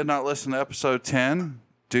know and did not listen to episode 10,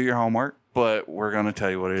 do your homework, but we're going to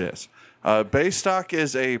tell you what it is. Baystock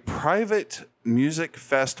is a private music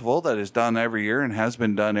festival that is done every year and has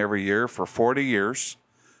been done every year for 40 years.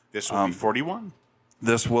 This will be 41.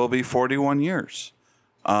 This will be 41 years.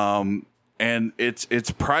 And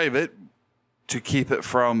it's private to keep it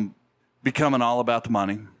from becoming all about the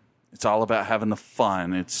money. It's all about having the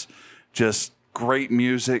fun. It's just great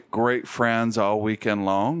music, great friends all weekend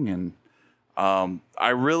long. And I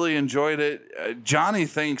really enjoyed it. Johnny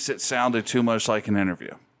thinks it sounded too much like an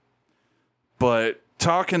interview. But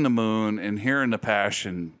talking to Moon and hearing the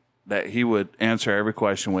passion that he would answer every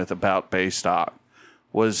question with about Baystock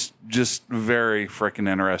was just very freaking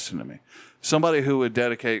interesting to me. Somebody who would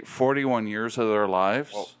dedicate 41 years of their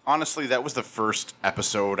lives. Honestly, that was the first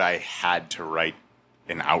episode I had to write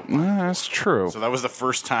an outline. That's true. So that was the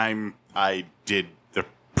first time I did the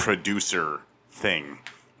producer thing,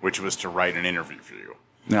 which was to write an interview for you.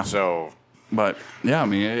 Yeah. So But yeah, I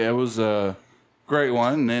mean, it was a great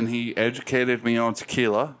one. And then he educated me on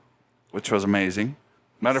tequila, which was amazing.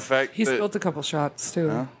 Matter of fact, He spilled a couple shots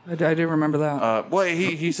too. I do remember that.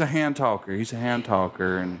 he's a hand talker. He's a hand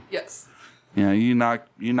talker, and Yes. you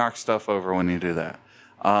knock stuff over when you do that.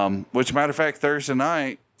 Which, matter of fact, Thursday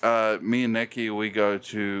night, me and Nikki, we go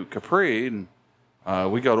to Capri and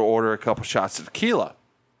we go to order a couple shots of tequila,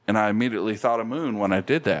 and I immediately thought of Moon when I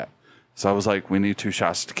did that. So I was like, "We need 2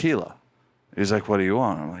 shots of tequila." He's like, "What do you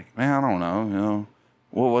want?" I'm like, "Man, I don't know.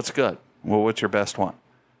 well, what's good? Well, what's your best one?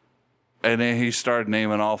 And then he started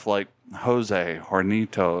naming off like Jose,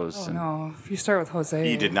 Hornitos. Oh, no. If you start with Jose.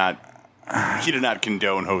 He did not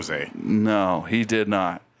condone Jose. No, he did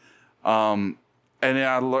not. And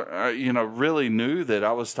I really knew that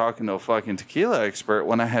I was talking to a fucking tequila expert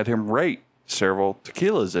when I had him rate several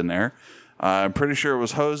tequilas in there. I'm pretty sure it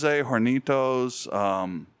was Jose, Hornitos.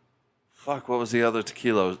 What was the other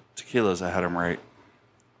tequilas I had him rate?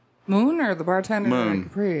 Moon or the bartender? Moon.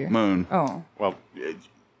 Capri? Moon. Oh. Well,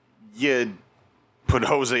 you put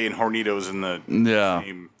Jose and Hornitos in the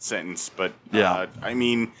same sentence, but I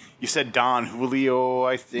mean, you said Don Julio,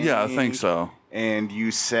 I think. Yeah, I think so. And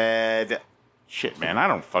you said, shit, man, I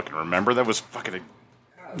don't fucking remember. That was fucking.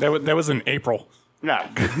 That was in April. Yeah.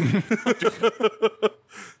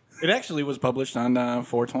 It actually was published on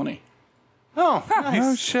 420. Oh, Oh,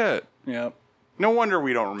 nice. shit. Yep. No wonder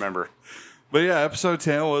we don't remember. But yeah, episode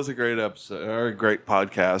 10 was a great episode, or a great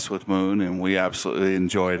podcast with Moon, and we absolutely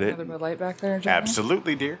enjoyed it. Another Bud Light back there, Johnny?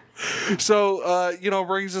 Absolutely, dear. So,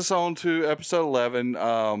 brings us on to episode 11.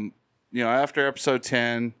 After episode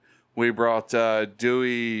 10, we brought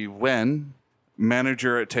Dewey Wen,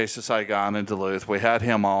 manager at Taste of Saigon in Duluth. We had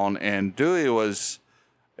him on, and Dewey was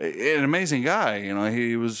an amazing guy.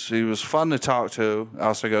 He was fun to talk to.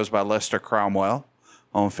 Also goes by Lester Cromwell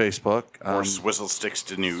on Facebook. Or Swizzle Sticks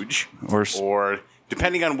to Nuge. Or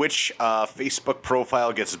depending on which Facebook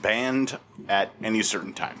profile gets banned at any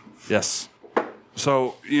certain time. Yes.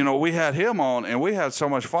 So, we had him on, and we had so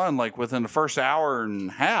much fun. Like, within the first hour and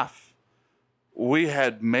a half, we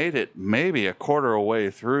had made it maybe a quarter away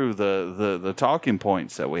through the talking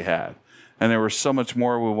points that we had. And there was so much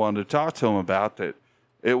more we wanted to talk to him about that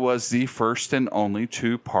it was the first and only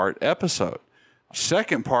 2-part episode.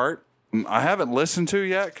 Second part, I haven't listened to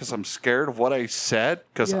yet because I'm scared of what I said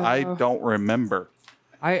because I don't remember.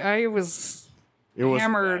 I was It was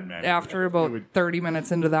hammered bad, man. after about 30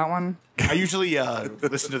 minutes into that one. I usually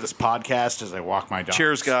listen to this podcast as I walk my dog.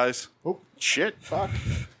 Cheers, guys. Oh, shit. Fuck.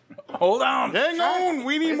 Hold on. Hang on.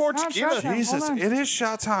 We need more not tequila. shot time. Jesus, Hold on. it is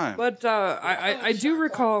shot time. But I do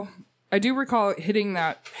recall hitting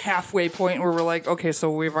that halfway point where we're like, okay,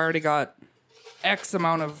 so we've already got X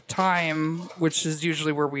amount of time, which is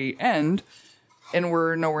usually where we end, and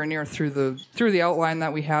we're nowhere near through the outline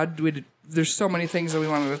that we had. There's so many things that we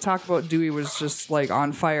wanted to talk about. Dewey was just like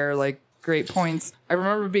on fire, like great points. I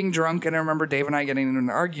remember being drunk, and I remember Dave and I getting into an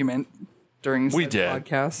argument during the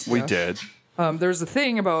podcast. We did. There's a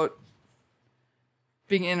thing about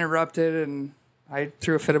being interrupted, and I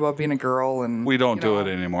threw a fit about being a girl, and We don't do it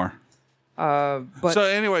anymore. But So,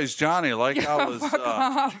 anyways, Johnny, like I was.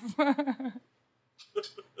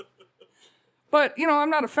 But, I'm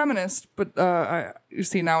not a feminist, but you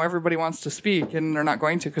see now everybody wants to speak, and they're not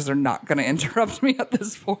going to because they're not going to interrupt me at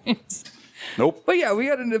this point. Nope. But yeah, we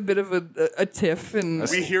got into a bit of a tiff, and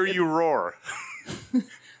We hear you roar.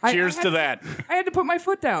 Cheers to that. I had to put my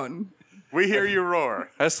foot down. We hear you roar.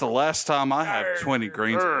 That's the last time I have 20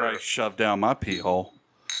 greens of rice shoved down my pee hole.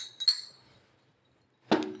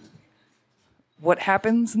 What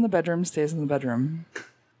happens in the bedroom stays in the bedroom.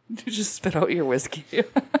 You just spit out your whiskey.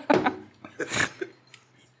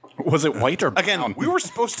 Was it white or brown? Again, we were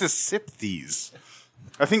supposed to sip these.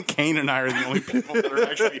 I think Kane and I are the only people that are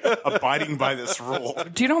actually abiding by this rule.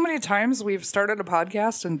 Do you know how many times we've started a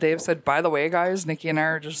podcast and Dave said, by the way, guys, Nikki and I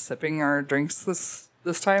are just sipping our drinks this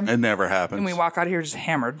time? It never happens. And we walk out of here just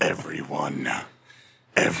hammered. Everyone.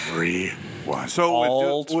 So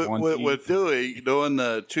All with doing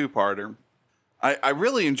the 2-parter, I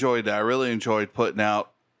really enjoyed that. I really enjoyed putting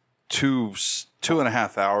out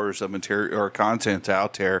 2.5 hours of material or content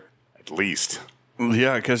out there. At least.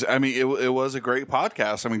 Yeah, because it was a great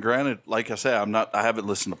podcast. I mean, granted, like I said, I haven't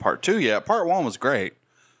listened to part 2 yet. Part 1 was great.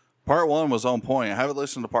 Part 1 was on point. I haven't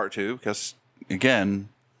listened to part 2 because, again,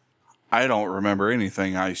 I don't remember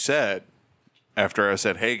anything I said after I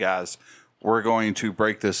said, "Hey guys, we're going to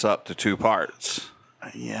break this up to 2 parts."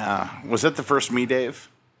 Yeah. Was that the first me, Dave?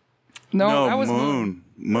 No, that was Moon.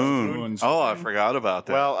 Moon's Oh, I forgot about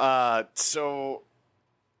that. Well, so,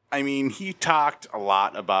 I mean, he talked a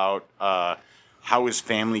lot about how his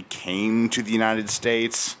family came to the United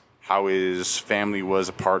States, how his family was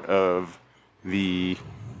a part of the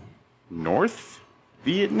North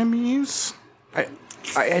Vietnamese.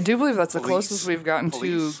 I do believe that's the Police- closest we've gotten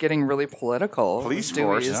police- to getting really political. Police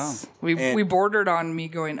Dewey's. force, We bordered on me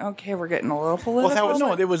going, okay, we're getting a little political. that was-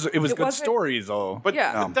 No, it was good wasn't- stories though. But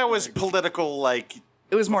Yeah. that was political, like,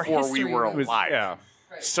 it was more before history. we were than- alive. yeah.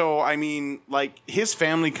 So, I mean, like, his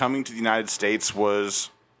family coming to the United States was,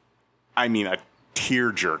 a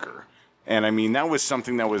tearjerker. And, that was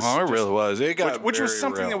something that was... it really was. It got which was very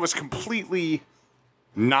something real. that was completely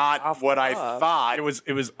Not what I thought. It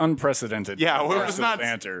was unprecedented. Yeah, it was Barstool not-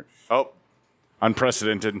 banter. Oh,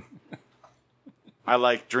 unprecedented. I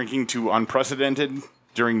like drinking to unprecedented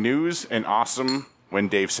during news and awesome when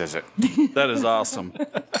Dave says it. That is awesome.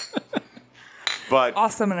 But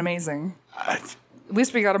Awesome and amazing. At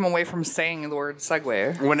least we got him away from saying the word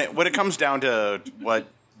segue. when it comes down to what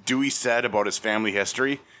Dewey said about his family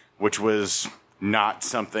history, which was not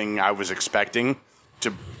something I was expecting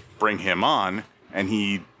to bring him on, and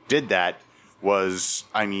he did that, was,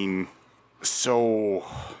 I mean, so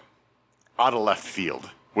out of left field,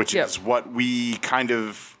 which Yep. is what we kind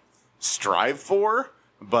of strive for,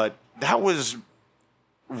 but that was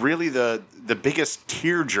really the biggest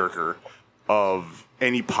tearjerker of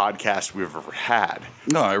any podcast we've ever had.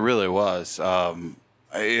 No, it really was.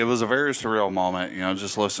 It was a very surreal moment,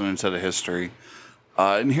 just listening to the history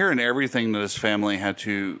and hearing everything that his family had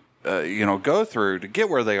to, go through to get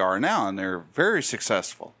where they are now, and they're very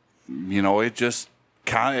successful. It just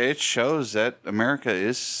it shows that America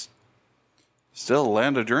is still a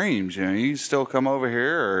land of dreams. You still come over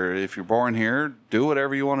here, or if you're born here, do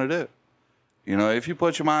whatever you want to do. If you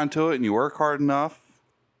put your mind to it and you work hard enough.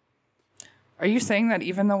 Are you saying that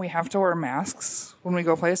even though we have to wear masks when we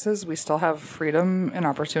go places, we still have freedom and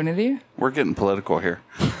opportunity? We're getting political here.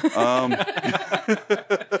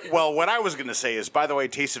 Well, what I was going to say is, by the way,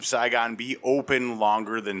 Taste of Saigon, be open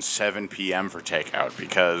longer than 7 p.m. for takeout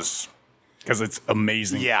because Because it's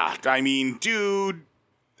amazing. yeah, I mean, dude,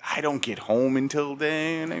 I don't get home until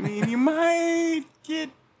then. I mean, you might get...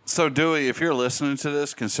 So, Dewey, if you're listening to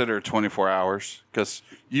this, consider 24 hours, because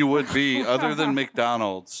you would be, other than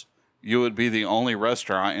McDonald's, you would be the only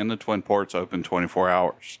restaurant in the Twin Ports open 24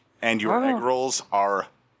 hours. And your egg rolls are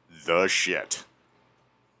the shit.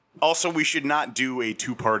 Also, we should not do a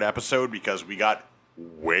 2-part episode because we got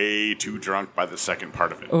way too drunk by the second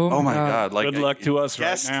part of it. Oh my God! Good luck to us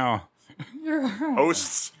Yes. right now.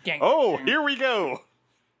 Hosts. Gang. Oh, here we go.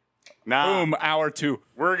 Now, Boom, hour 2.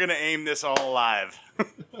 we're going to aim this all live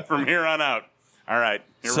from here on out. All right.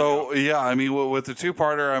 Here we So go. yeah, I mean, with the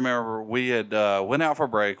 2-parter, I remember we had went out for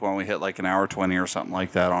break when we hit like an hour 20 or something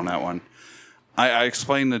like that on that one. I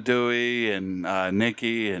explained to Dewey and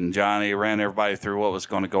Nikki and Johnny, ran everybody through what was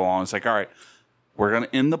going to go on. It's like, all right, we're going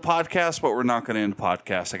to end the podcast, but we're not going to end the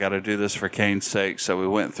podcast. I got to do this for Kane's sake. So we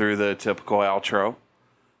went through the typical outro.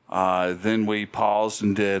 Then we paused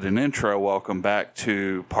and did an intro. Welcome back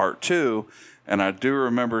to part 2. And I do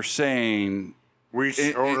remember saying, We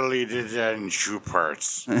totally did that in 2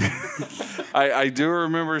 parts. I do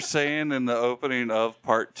remember saying in the opening of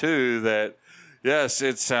part 2 that, yes,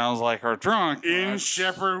 it sounds like our drunk. in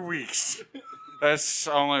separate weeks. That's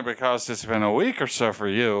only because it's been a week or so for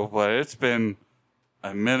you, but it's been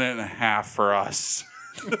a minute and a half for us.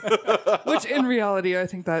 Which in reality, I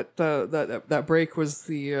think that that break was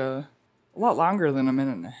a lot longer than a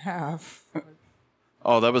minute and a half.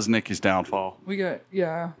 Oh, that was Nikki's downfall. We got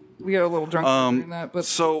a little drunk during that, but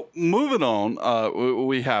So moving on,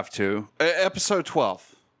 we have to. Episode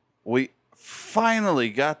 12. We finally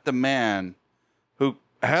got the man who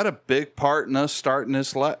had a big part in us starting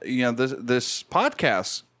this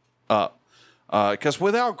podcast up. Because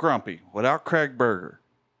without Grumpy, without Craig Berger,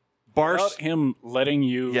 Without him letting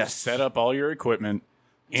you Yes. set up all your equipment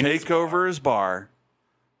in his take over his bar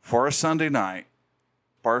for a Sunday night,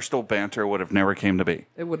 Barstool Banter would have never came to be.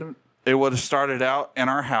 it would have. It would have started out in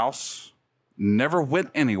our house, never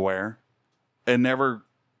went anywhere, and never,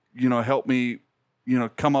 helped me,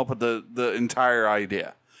 come up with the entire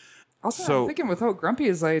idea. Also, So- I'm thinking without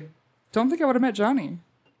Grumpy's, I don't think I would have met Johnny.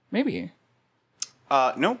 Maybe.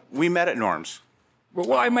 No, we met at Norm's.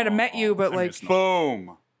 Well, I might have met you, but like,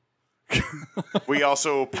 Boom. We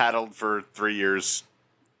also paddled for 3 years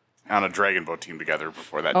on a dragon boat team together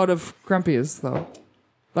before that. out of Grumpy's though.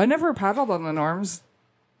 I never paddled on the Norms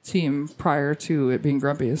team prior to it being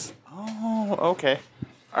Grumpy's. Oh, okay.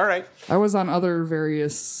 All right. I was on other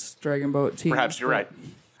various Dragon Boat teams. Perhaps you're right.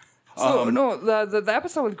 So no, the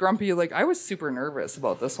episode with Grumpy, like I was super nervous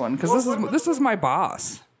about this one because this is my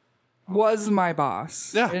boss. Was my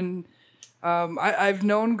boss. Yeah. And I've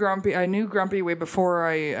known Grumpy. I knew Grumpy way before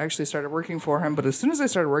I actually started working for him. But as soon as I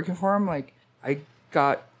started working for him, like I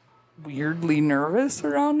got weirdly nervous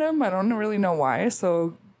around him. I don't really know why.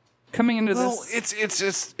 So coming into Well, this,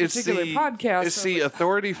 it's particular the podcast, It's so the like-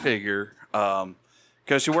 authority figure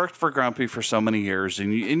because you worked for Grumpy for so many years,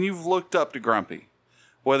 and you've looked up to Grumpy,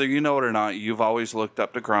 whether you know it or not. You've always looked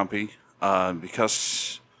up to Grumpy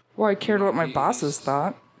because well, I cared what my bosses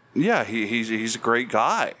thought. yeah, he's a great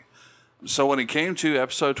guy. So when it came to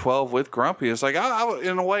episode 12 with Grumpy, it's like I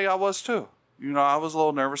in a way I was too. I was a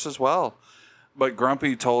little nervous as well. But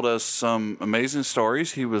Grumpy told us some amazing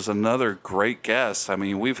stories. He was another great guest. I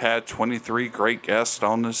mean, we've had 23 great guests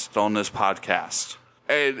on this podcast.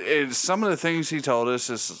 And some of the things he told us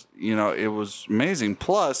is, it was amazing.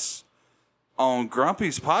 Plus, on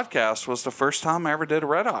Grumpy's podcast was the first time I ever did a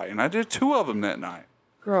red eye, and I did 2 of them that night.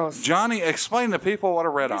 Gross. Johnny, explain to people what a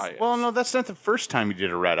red eye is. Well, no, that's not the first time you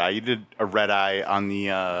did a red eye. You did a red eye on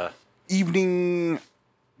the evening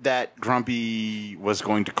that Grumpy was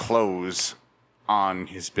going to close on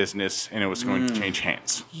his business, and it was going to change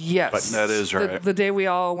hands. Yes. But that is right. The day we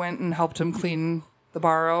all went and helped him clean the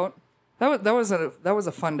bar out. That was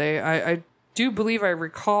a fun day. I do believe I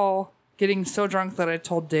recall getting so drunk that I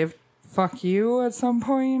told Dave, "Fuck you" at some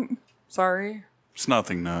point. Sorry. It's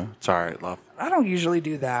nothing, no. It's all right, love. I don't usually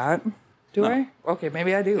do that. Do I? Okay,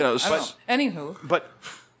 maybe I do. Yeah, I don't know. Anywho. But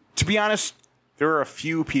to be honest, there are a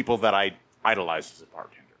few people that I idolize as a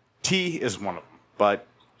bartender. T is one of them, but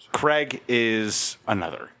Craig is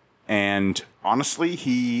another. And honestly,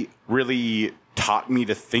 he really taught me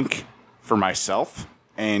to think for myself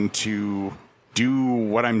and to do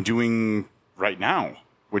what I'm doing right now,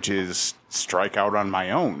 which is strike out on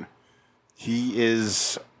my own. He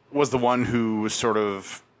was the one who sort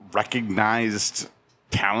of recognized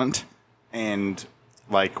talent and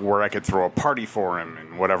like where I could throw a party for him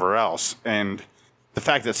and whatever else. And the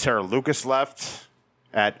fact that Sarah Lucas left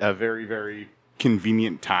at a very, very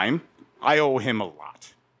convenient time, I owe him a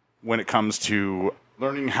lot when it comes to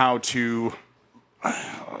learning how to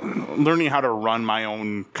run my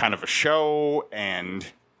own kind of a show and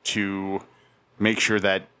to make sure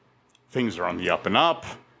that things are on the up and up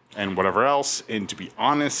and whatever else, and to be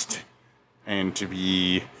honest and to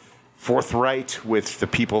be forthright with the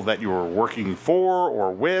people that you're working for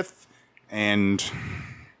or with. And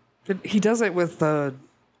he does it with an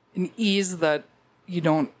ease that you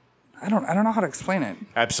don't. I don't know how to explain it.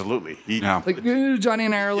 absolutely, Like Johnny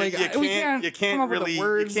and I are like, we can't come up with the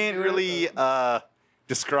words. You can't really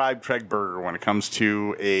describe Craig Berger when it comes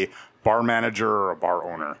to a bar manager or a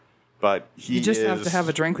bar owner. But he You just have to have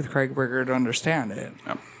a drink with Craig Berger to understand it.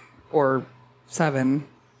 Yep. Or 7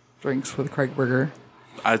 drinks with Craig Berger.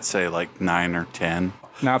 I'd say like 9 or 10.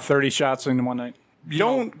 Not 30 shots in one night.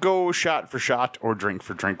 Don't go shot for shot or drink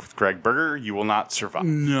for drink with Craig Berger. You will not survive.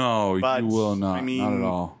 No, But, you will not. I mean, not at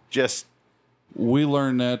all. Just We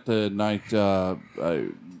learned that the night.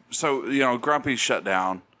 So Grumpy shut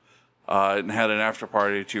down and had an after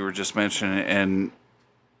party that you were just mentioning, and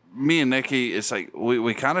me and Nikki, it's like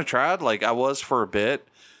we kind of tried. Like I was for a bit,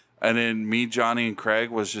 and then me, Johnny, and Craig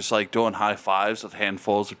was just like doing high fives with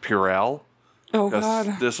handfuls of Purell. Oh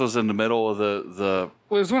God! This was in the middle of the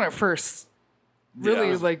Well, it was when it first,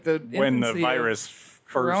 really like the When the infancy of virus first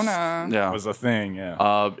Corona. yeah. was a thing,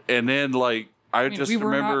 yeah. And then like I just we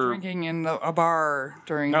were not remember drinking in a bar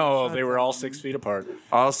during. No, the they were all 6 feet apart.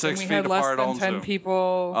 all And 6 we feet had less apart than on 10 Zoom.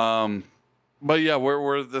 people. But yeah,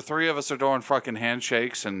 we're the 3 of us are doing fucking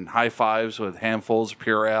handshakes and high fives with handfuls of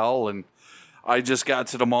Purell, and I just got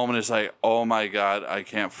to the moment. It's like, oh my God, I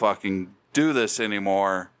can't fucking do this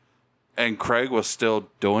anymore. And Craig was still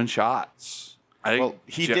doing shots.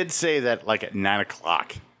 he did say that like at 9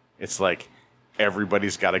 o'clock, it's like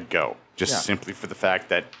everybody's got to go. Just simply for the fact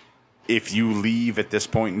that if you leave at this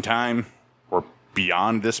point in time or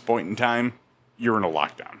beyond this point in time, you're in a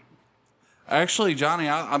lockdown. Actually, Johnny,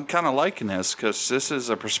 I'm kind of liking this because this is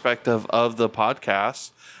a perspective of the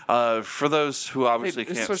podcast. For those who obviously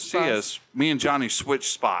Hey, can't switch see spots. us, me and Johnny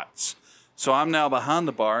switched spots. So I'm now behind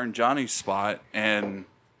the bar in Johnny's spot, and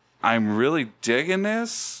I'm really digging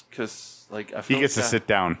this because like I feel He gets to sit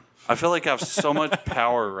down. I feel like I have so much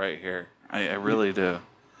power right here. I really do.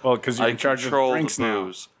 Well, because you're I in charge of control the the drinks now.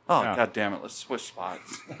 booze. Oh, Yeah. God damn it. Let's switch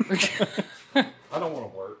spots. I don't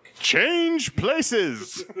want to work. Change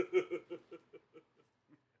places.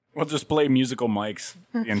 We'll just play musical mics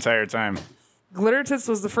the entire time. Glitter Tits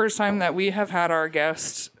was the first time that we have had our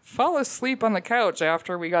guest fall asleep on the couch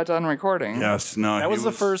after we got done recording. Yes, no. That was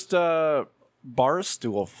the first bar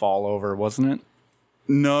stool fall over, wasn't it?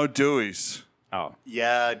 No, Dewey's. Oh.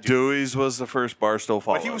 Yeah, dude. Dewey's was the first Barstool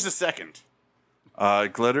follow. But he was the second.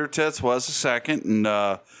 Glitter Tits was the second.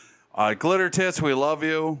 And Glitter Tits, we love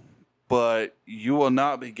you, but you will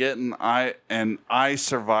not be getting an I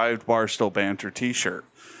Survived Barstool Banter t-shirt.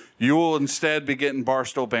 You will instead be getting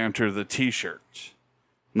Barstool Banter, the t-shirt,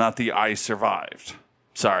 not the I Survived.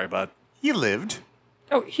 Sorry, bud. He lived.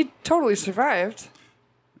 Oh, he totally survived.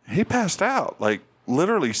 He passed out, like,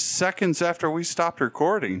 literally seconds after we stopped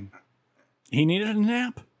recording. He needed a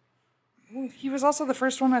nap. He was also the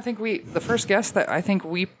first one, the first guest that I think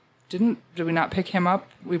we did we not pick him up?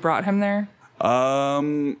 We brought him there.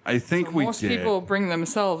 I think we Most did. people bring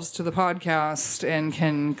themselves to the podcast and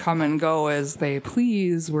can come and go as they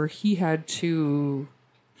please, where he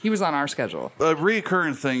was on our schedule. A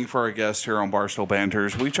recurring thing for our guests here on Barstool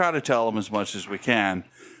Banters, we try to tell them as much as we can.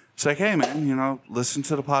 It's like, hey, man, listen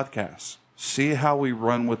to the podcast. See how we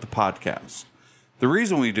run with the podcast. The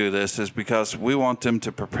reason we do this is because we want them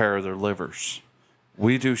to prepare their livers.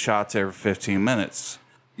 We do shots every 15 minutes.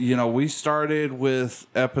 We started with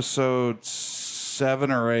episode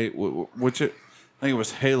 7 or 8, which I think it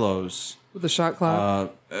was Halos. With the shot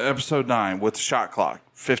clock. Episode 9 with the shot clock,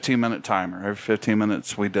 15-minute timer. Every 15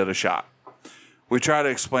 minutes, we did a shot. We try to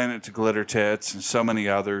explain it to Glitter Tits and so many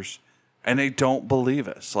others, and they don't believe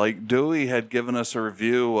us. Like, Dewey had given us a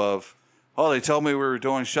review of, they told me we were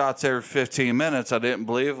doing shots every 15 minutes. I didn't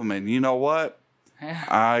believe them, and you know what?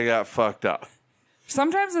 I got fucked up.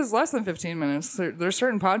 Sometimes it's less than 15 minutes. There's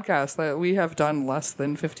certain podcasts that we have done less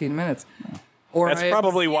than 15 minutes. Or That's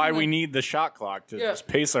probably why we need the shot clock to Yeah. just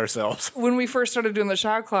pace ourselves. When we first started doing the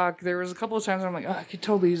shot clock, there was a couple of times where I'm like, I could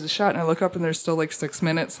totally use the shot. And I look up and there's still like 6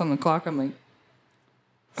 minutes on the clock. I'm like,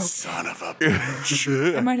 Son of a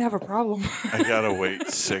bitch. I might have a problem. I gotta wait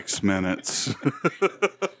 6 minutes.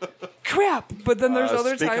 Crap. But then there's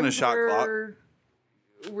other speaking of times shot where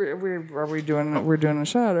we're doing a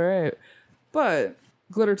shot, all right. But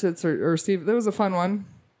Glitter Tits or Steve, that was a fun one.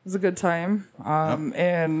 It was a good time.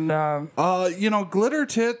 And Glitter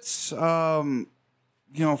Tits, for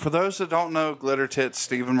those that don't know Glitter Tits,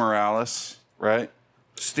 Steven Morales, right?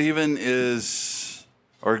 Steven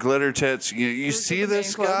or Glitter Tits, you see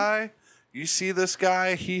this guy? You see this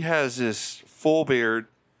guy? He has this full beard.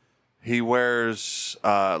 He wears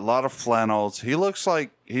a lot of flannels. He looks like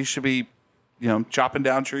he should be, chopping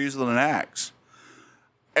down trees with an axe.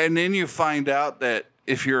 And then you find out that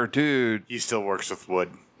if you're a dude, He still works with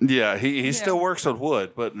wood. yeah, he still works with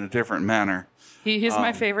wood, but in a different manner. he's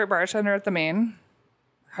my favorite bartender at the Main.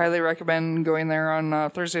 Highly recommend going there on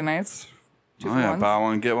Thursday nights. Oh yeah, buy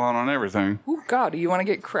one get one on everything. Oh God, you want to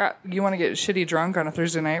get shitty drunk on a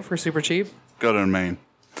Thursday night for super cheap? Go to the Maine.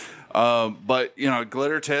 But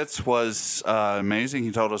Glitter Tits was amazing.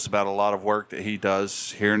 He told us about a lot of work that he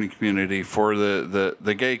does here in the community for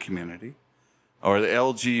the gay community or the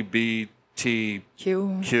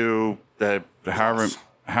LGBTQ. That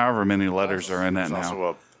however many letters are in that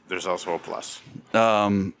now. There's also a plus.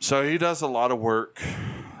 So he does a lot of work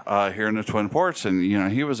here in the Twin Ports, and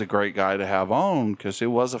he was a great guy to have on because it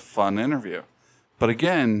was a fun interview. But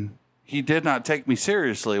again, he did not take me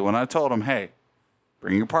seriously when I told him, "Hey,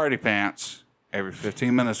 bring your party pants. Every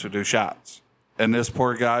 15 minutes we do shots." And this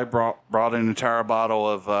poor guy brought an entire bottle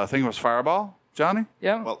of I think it was Fireball, Johnny.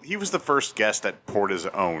 Yeah. Well, he was the first guest that poured his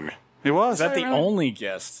own. He was. Is that the really? only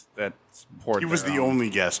guest that poured He was their the own? only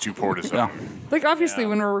guest who poured his Yeah. own. Like obviously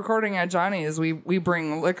when we're recording at Johnny's, we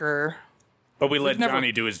bring liquor. But we let never-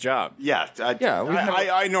 Johnny do his job. Yeah, Yeah, we've never-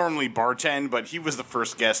 I normally bartend, but he was the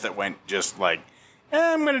first guest that went just like,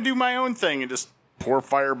 I'm going to do my own thing and just pour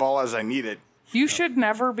Fireball as I need it. You should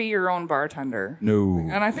never be your own bartender. No.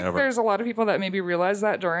 And I think there's a lot of people that maybe realize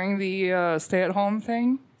that during the stay-at-home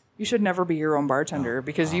thing. You should never be your own bartender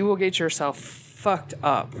because you will get yourself fucked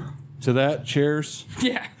up. To that, cheers.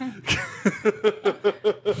 Yeah.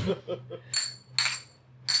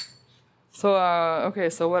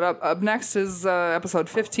 So what up next is episode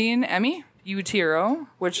 15, Emmy, Utiro,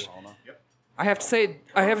 which I have to say,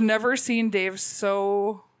 I have never seen Dave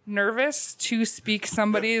so nervous to speak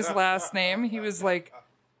somebody's last name. He was like,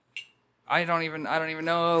 I don't even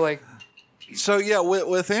know, like. So yeah,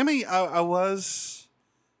 with Emmy, I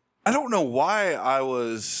don't know why I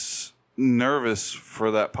was nervous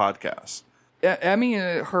for that podcast. Emmy,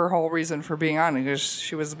 her whole reason for being on it is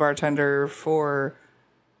she was the bartender for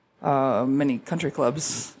many country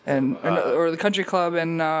clubs or the country club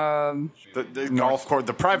and The golf course,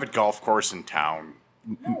 the private golf course in town.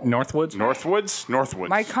 Northwoods? Northwoods.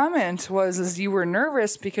 my comment was you were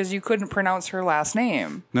nervous because you couldn't pronounce her last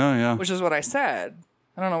name, No, yeah. which is what I said.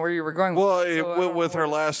 I don't know where you were going. Well, with it, so I don't with know her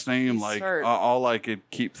where last name, like start. all I could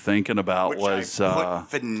keep thinking about which was I put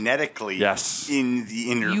phonetically yes. in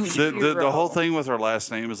the interview. the whole thing with her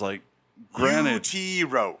last name is like granted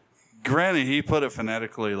Utiro. he put it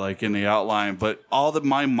phonetically like in the outline, but all that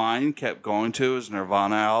my mind kept going to is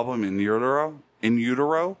Nirvana album in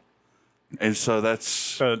utero, and so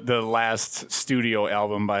that's The last studio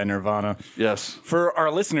album by Nirvana. yes. For our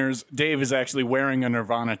listeners, Dave is actually wearing a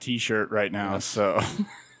Nirvana t-shirt right now, so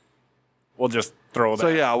we'll just throw that. So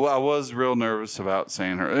yeah, I was real nervous about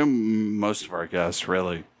saying her. And most of our guests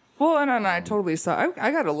really. Well, and I totally saw.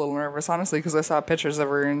 I got a little nervous honestly because I saw pictures of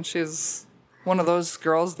her and she's one of those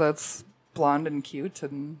girls that's blonde and cute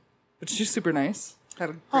and But she's super nice. Had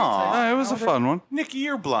a great Aw. time. It was a fun one. Nikki,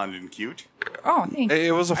 you're blonde and cute. Oh, thanks.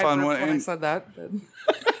 It was a fun I one. burped when I And, said that. But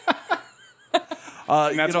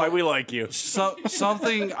And that's why we like you.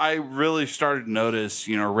 something I really started to notice,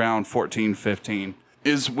 around 14, 15,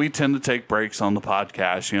 is we tend to take breaks on the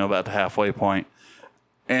podcast, about the halfway point.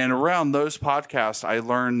 And around those podcasts, I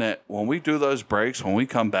learned that when we do those breaks, when we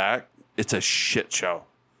come back, it's a shit show.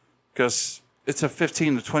 Because it's a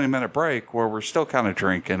 15 to 20-minute break where we're still kind of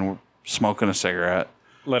drinking, we're smoking a cigarette.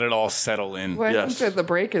 Let it all settle in. well, I Yes. think that the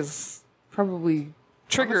break is probably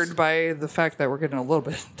triggered by the fact that we're getting a little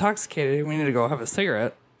bit intoxicated. We need to go have a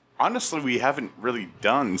cigarette. Honestly, we haven't really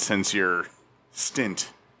done since your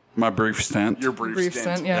stint. My brief stint. Your brief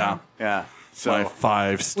stint. yeah. Yeah. So My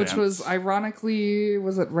 5 stints. Which was ironically,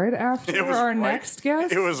 was it right after It was our right- next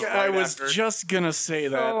guest? it was. I right was after. just gonna say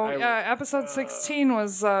that. So yeah, episode 16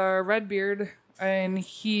 was Redbeard, and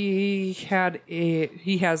he has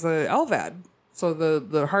a LVAD, so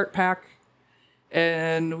the heart pack,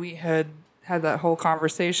 and we had that whole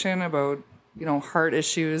conversation about heart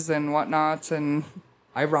issues and whatnot, and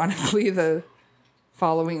ironically the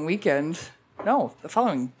following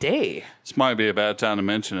day. This might be a bad time to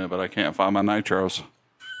mention it, but I can't find my nitros.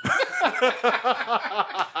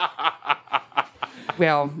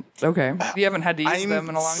 Well, okay, you haven't had to use I'm- them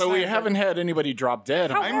in a long So time. we but haven't had anybody drop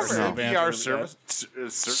dead. I'm However- CPR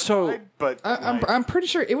certified, but I'm pretty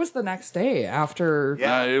sure it was the next day after.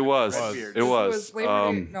 yeah, It was. Redbeard. It was.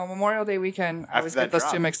 Memorial Day weekend. I always that get those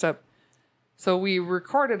drop. two mixed up. So we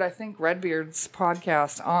recorded, I think, Redbeard's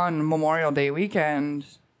podcast on Memorial Day weekend.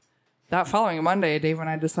 That following Monday, Dave and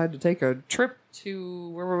I decided to take a trip to,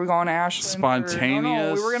 where were we going, Ashland? No,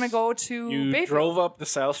 Spontaneous. we were going to go to You Bayfield. drove up the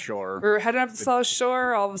South Shore. We were heading up the South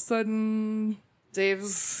Shore. All of a sudden,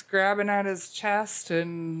 Dave's grabbing at his chest,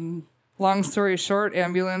 and long story short,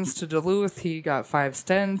 ambulance to Duluth. He got 5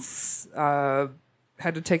 stents.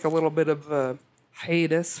 Had to take a little bit of a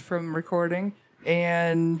hiatus from recording,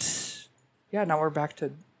 and yeah, now we're back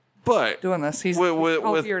to But doing this. He's with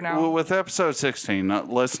healthier now. with episode 16,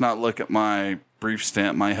 let's not look at my brief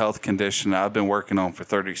stint, my health condition that I've been working on for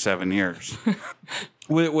 37 years.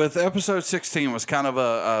 with episode 16 was kind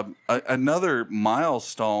of another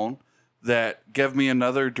milestone that gave me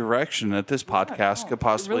another direction that this podcast could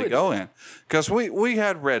possibly really go in. Because we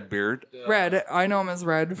had Redbeard. Red, I know him as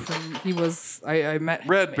Red. From I met him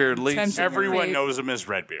Redbeard in leads Tempted everyone Fate. knows him as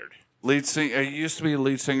Redbeard. Lead singer. He used to be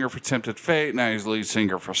lead singer for Tempted Fate. Now he's lead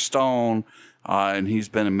singer for Stone, and he's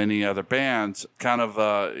been in many other bands. Kind of,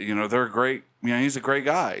 they're great. He's a great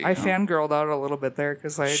guy. I fangirled out a little bit there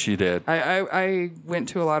because She did. I went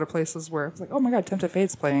to a lot of places where it's like, oh my god, Tempted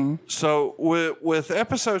Fate's playing. So with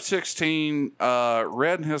episode 16,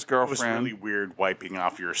 Red and his It was girlfriend. really weird wiping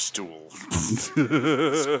off your stool.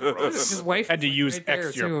 His wife Had to use right there,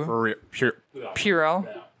 extra too. pure. Purell.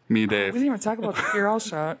 Me, We Dave. didn't even talk about the Purell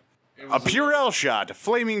shot. A Purell shot, a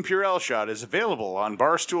flaming Purell shot, is available on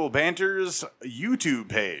Barstool Banter's YouTube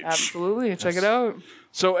page. Absolutely, check it out.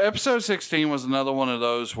 So episode 16 was another one of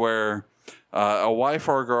those where a wife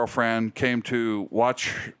or a girlfriend came to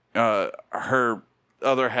watch her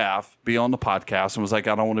other half be on the podcast and was like,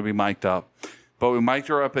 I don't want to be mic'd up. But we mic'd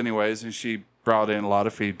her up anyways, and she brought in a lot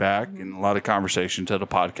of feedback and a lot of conversation to the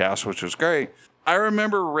podcast, which was great. I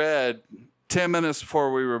remember Red, 10 minutes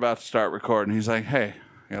before we were about to start recording, he's like, hey,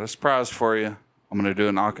 I got a surprise for you. I'm going to do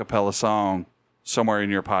an a cappella song somewhere in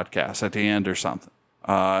your podcast at the end or something.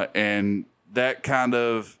 And that kind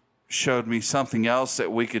of showed me something else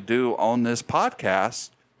that we could do on this podcast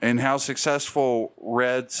and how successful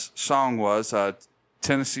Red's song was,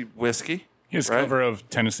 Tennessee Whiskey. His Right. cover of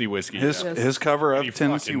Tennessee Whiskey. His Yes. his cover of He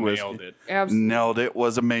Tennessee fucking Whiskey. nailed it. Absolutely. Nailed it.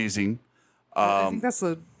 Was amazing. I think that's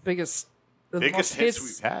the biggest, the Biggest most hits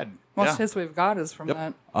we've had. Most Yeah. hits we've got is from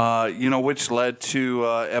that. Which led to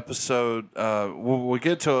episode, we'll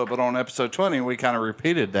get to it, but on episode 20, we kind of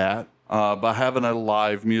repeated that by having a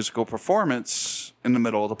live musical performance in the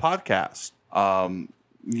middle of the podcast.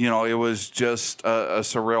 It was just a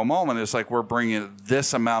surreal moment. It's like we're bringing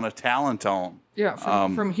this amount of talent on. Yeah,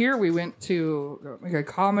 from here we went to like a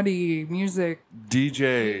comedy, music.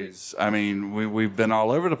 DJs. I mean, we've been all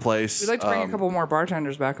over the place. We'd like to bring a couple more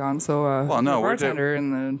bartenders back on. So, well, no, the we're bartender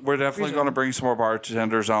in the We're definitely going to bring some more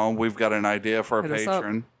bartenders on. We've got an idea for a Hit us up.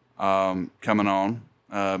 patron coming on.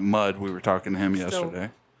 Mud, we were talking to him yesterday.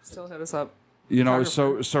 still hit us up.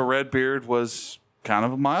 So Redbeard was kind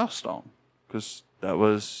of a milestone because that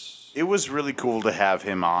was It was really cool to have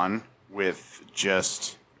him on with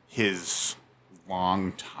just his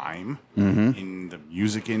long time in the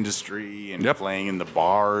music industry and Yep. playing in the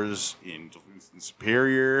bars in Duluth and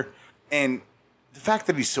Superior. And the fact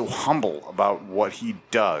that he's so humble about what he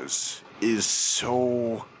does is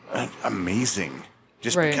so amazing.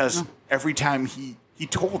 Just Right. because every time he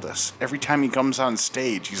told us, every time he comes on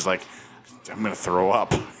stage, he's like, I'm going to throw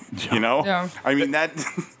up. You know? Yeah. I mean,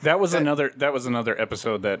 That was another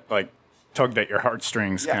episode that like tugged at your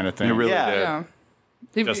heartstrings kind of thing. It really Yeah. did. Yeah.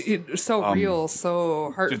 It's so real,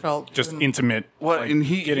 so heartfelt. Just and intimate. Well, like, and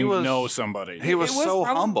he getting was- to know somebody. He was, so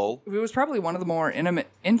humble. It was probably one of the more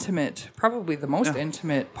intimate, probably the most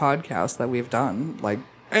intimate podcasts that we've done. Like,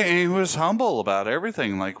 And he was humble about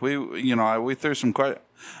everything. Like we threw some questions.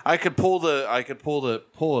 I could pull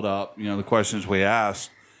it up. You know, the questions we asked,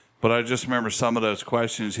 but I just remember some of those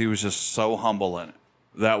questions. He was just so humble in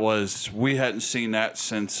it. We hadn't seen that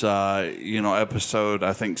since episode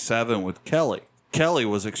I think 7 with Kelly. Kelly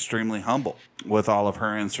was extremely humble with all of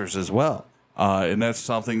her answers as well. And that's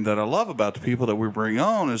something that I love about the people that we bring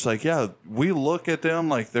on is like, yeah, we look at them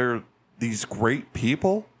like they're these great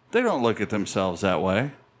people. They don't look at themselves that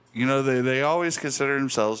way. You know, they always consider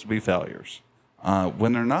themselves to be failures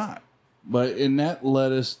when they're not. And that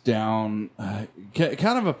led us down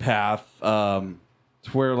kind of a path to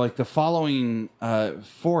where like the following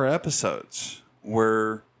 4 episodes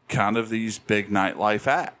were kind of these big nightlife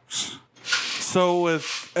acts. So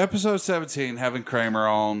with episode 17, having Kramer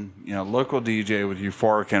on, local DJ with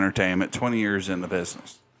Euphoric Entertainment, 20 years in the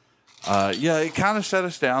business. It kind of set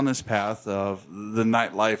us down this path of the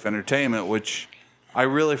nightlife entertainment, which I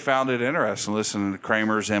really found it interesting listening to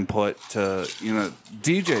Kramer's input to,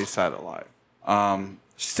 DJ side of life.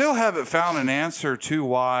 Still haven't found an answer to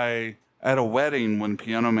why at a wedding when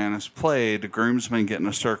Piano Man is played, the groomsmen get in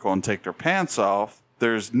a circle and take their pants off.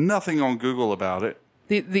 There's nothing on Google about it.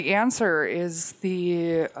 The answer is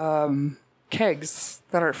the kegs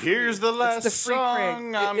that are free. Here's the last It's the free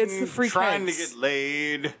song. keg. It's the free trying kegs. to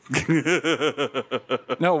get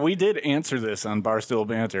laid. No, we did answer this on Barstool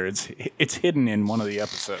Banter. It's hidden in one of the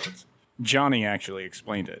episodes. Johnny actually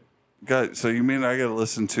explained it. God, so you mean I got to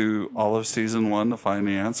listen to all of season 1 to find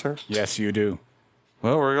the answer? Yes, you do.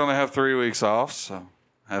 Well, we're going to have 3 weeks off, so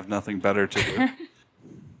I have nothing better to do.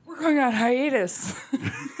 We're going on hiatus.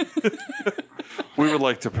 We would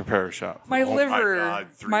like to prepare a shot. My Oh liver, my God,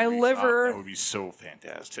 3 my weeks off, that liver, would be so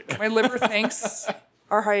fantastic. my liver thanks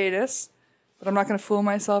our hiatus. But I'm not going to fool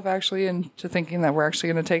myself actually into thinking that we're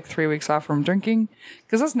actually going to take 3 weeks off from drinking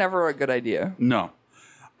because that's never a good idea. No.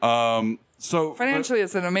 So Financially,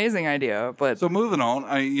 it's an amazing idea, but So moving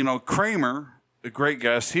on, Kramer, a great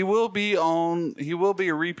guest. He will be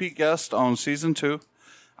a repeat guest on season 2.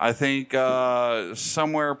 I think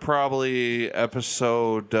somewhere probably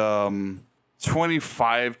episode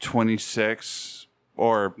 25, 26,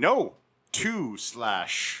 or No,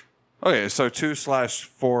 2/. okay, so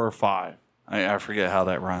 2/4 or 5. I forget how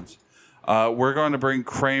that runs. We're going to bring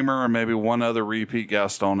Kramer and maybe one other repeat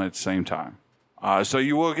guest on at the same time. So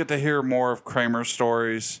you will get to hear more of Kramer's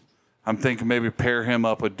stories. I'm thinking maybe pair him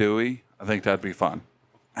up with Dewey. I think that'd be fun.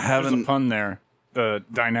 There's a pun there. The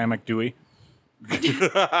dynamic Dewey. there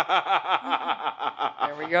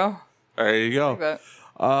we go. There you go. But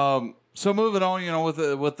So moving on, with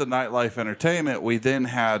the nightlife entertainment, we then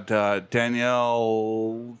had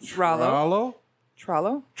Danielle Trollo.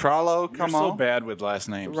 Trollo You're come so on. bad with last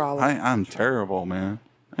names. Rollo. I'm terrible, man.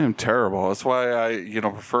 I am terrible. That's why I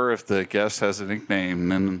prefer if the guest has a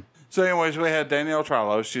nickname. And so, anyways, we had Danielle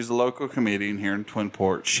Trollo. She's a local comedian here in Twin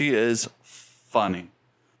Port. She is funny.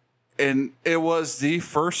 And it was the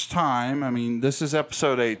first time, this is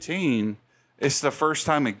episode 18. It's the first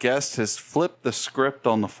time a guest has flipped the script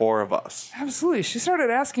on the 4 of us. Absolutely. She started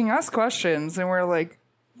asking us questions, and we're like,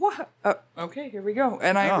 what? Okay, here we go.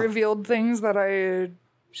 And I Yeah. revealed things that I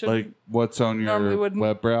should Like, what's on Normally your wouldn't.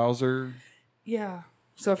 web browser? Yeah.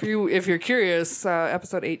 So if you're curious,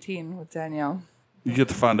 episode 18 with Danielle. You get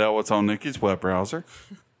to find out what's on Nikki's web browser.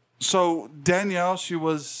 So Danielle, she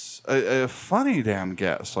was a funny damn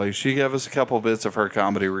guest. Like, she gave us a couple bits of her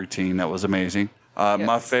comedy routine that was amazing.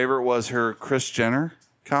 My favorite was her Kris Jenner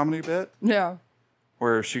comedy bit, Yeah.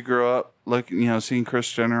 where she grew up seeing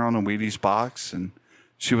Kris Jenner on the Wheaties box, and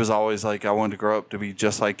she was always like, I wanted to grow up to be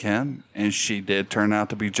just like him, and she did turn out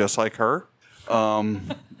to be just like her.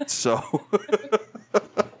 So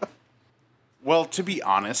Well, to be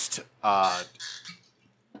honest,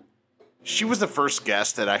 she was the first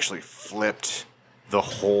guest that actually flipped the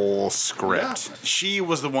whole script. Yeah. She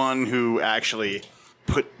was the one who actually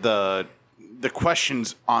put the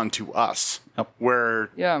questions onto us, where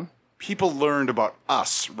Yeah. people learned about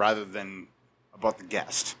us rather than about the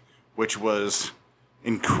guest, which was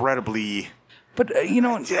incredibly. But, I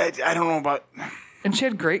don't know about. and she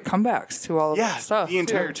had great comebacks to all of that stuff. the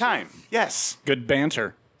entire too. time. Yes. Good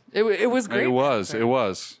banter. It was great. It was. It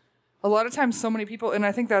was. A lot of times, so many people, and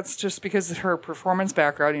I think that's just because of her performance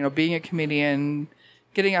background, you know, being a comedian,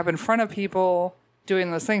 getting up in front of people, doing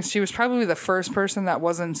those things. She was probably the first person that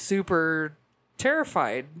wasn't super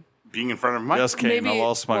terrified. Being in front of Mike. Yes, Kate, I Maybe-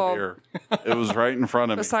 lost my well- beer. It was right in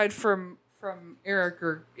front of me. Aside from Eric,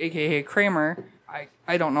 or AKA Kramer,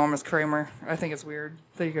 I don't know him as Kramer. I think it's weird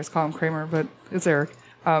that you guys call him Kramer, but it's Eric.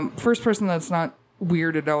 First person that's not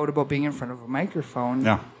weirded out about being in front of a microphone.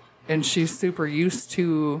 Yeah. And she's super used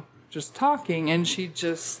to just talking, and she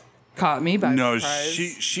just caught me by No,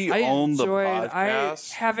 surprise. she I owned the enjoyed-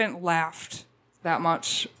 podcast. I haven't laughed that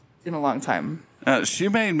much in a long time. She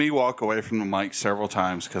made me walk away from the mic several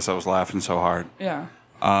times because I was laughing so hard. Yeah.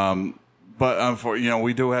 But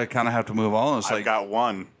we do kind of have to move on. It's I've like got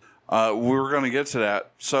one. we were going to get to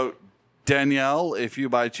that. So Danielle, if you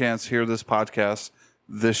by chance hear this podcast,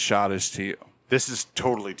 this shot is to you. This is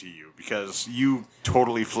totally to you because you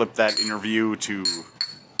totally flipped that interview to.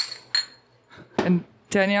 And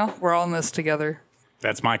Danielle, we're all in this together.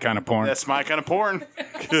 That's my kind of porn. That's my kind of porn.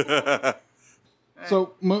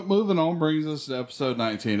 So moving on brings us to episode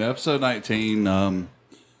 19. Episode 19.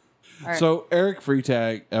 So Eric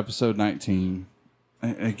Freitag, episode 19.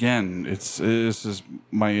 Again, this is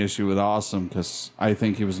my issue with Awesome because I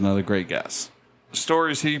think he was another great guest.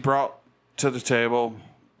 Stories he brought to the table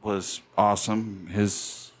was awesome.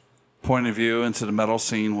 His point of view into the metal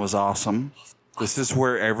scene was awesome. This is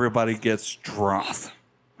where everybody gets drunk.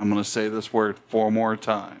 I'm going to say this word 4 more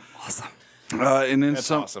times. Awesome. And then That's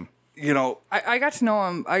some. awesome. You know, I got to know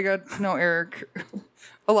him. I got to know Eric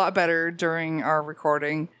a lot better during our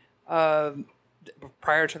recording.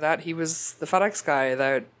 Prior to that, he was the FedEx guy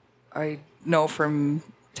that I know from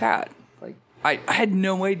Tat. Like, I had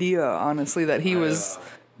no idea, honestly, that he was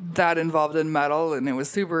that involved in metal, and it was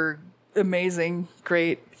super amazing,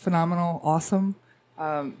 great, phenomenal, awesome.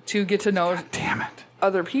 To get to know damn it.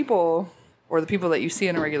 other people, or the people that you see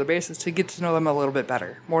on a regular basis, to get to know them a little bit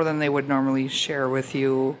better, more than they would normally share with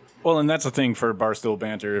you. Well, and that's the thing for Barstool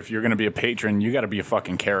Banter. If you're going to be a patron, you got to be a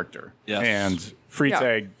fucking character. Yes. And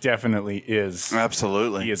Freitag definitely is.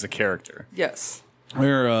 Absolutely. He is a character. Yes.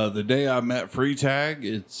 Where the day I met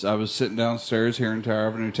Freitag, I was sitting downstairs here in Tower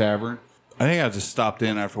Avenue Tavern. I think I just stopped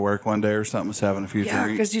in after work one day or something, was having a few Yeah,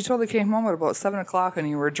 drinks. because you totally came home at about 7 o'clock and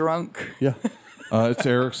you were drunk. Yeah. It's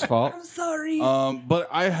Eric's fault. Sorry. But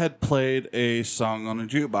I had played a song on a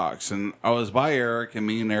jukebox, and I was by Eric, and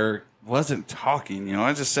me and Eric wasn't talking. You know,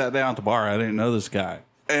 I just sat down at the bar. I didn't know this guy.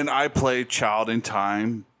 And I played Child in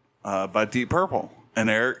Time by Deep Purple. And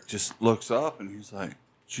Eric just looks up, and he's like,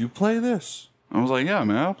 "Did you play this?" I was like, "Yeah,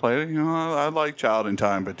 man, I played it. You know, I like Child in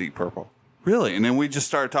Time by Deep Purple." Really? And then we just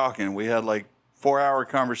started talking. We had like 4-hour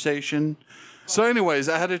conversation. So anyways,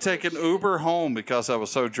 I had to take an Uber home because I was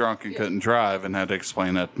so drunk and couldn't drive, and had to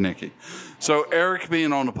explain that to Nikki. So Eric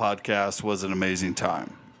being on the podcast was an amazing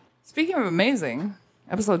time. Speaking of amazing,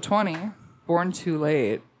 episode 20, Born Too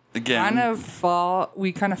Late. Again,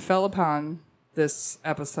 We kind of fell upon this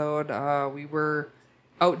episode. We were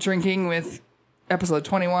out drinking with episode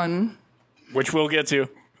 21, Which we'll get to.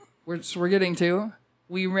 which we're getting to.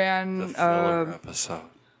 We ran filler episode.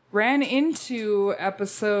 ran into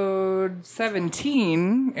episode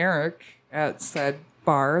 17, Eric, at said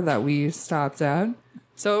bar that we stopped at.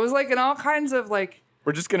 So it was like in all kinds of like,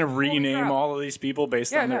 We're just going to rename crap. all of these people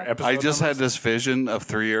based Yeah, on their no. episode I just numbers. had this vision of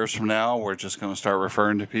 3 years from now, we're just going to start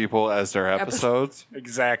referring to people as their episodes.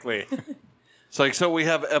 Exactly. It's like, so we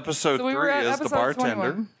have episode so we 3 were at as the episode bartender.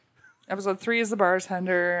 21. Episode 3 is the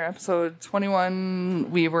bartender. Episode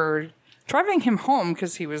 21, we were driving him home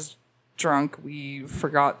because he was drunk. We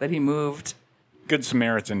forgot that he moved. Good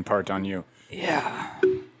Samaritan part on you. Yeah.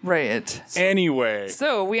 Right. Anyway,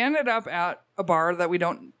 So we ended up at a bar that we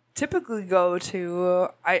don't typically go to.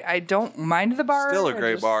 I don't mind the bar. Still a I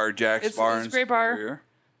great just- bar, Jack's it's Bar. a in great bar. Superior.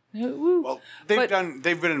 Woo. Well, But-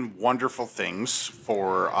 they've been in wonderful things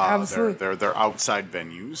for Absolutely. their outside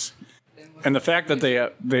venues. and the fact that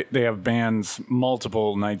they have bands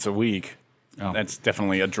multiple nights a week, that's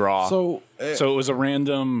definitely a draw. So, So it was a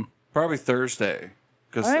random. probably Thursday.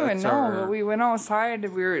 Cause I don't even that's know, our- but we went outside.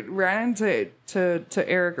 Ran into to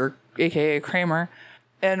Eric, or AKA Kramer,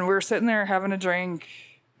 and we were sitting there having a drink.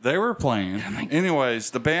 They were playing. Anyways,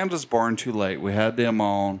 the band was Born Too Late. We had them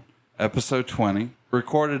on episode 20.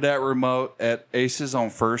 Recorded that remote at Aces on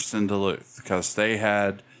First in Duluth because they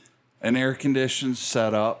had an air-conditioned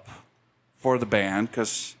setup for the band.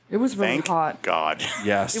 Because, It was really Thank hot. God.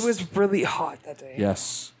 yes. It was really hot that day.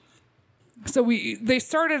 Yes. So they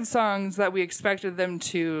started songs that we expected them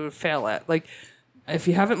to fail at. Like, if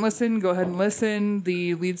you haven't listened, go ahead and listen.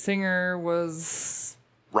 The lead singer was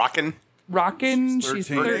Rockin'. Rockin'. She's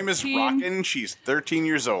 13. Her name is Rockin'. She's 13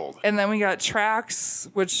 years old. And then we got Trax,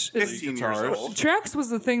 which is 15 years old. Trax was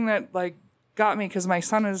the thing that like got me because my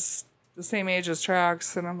son is the same age as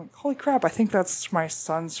Trax, and I'm like, holy crap! I think that's my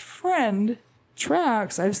son's friend,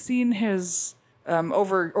 Trax. I've seen his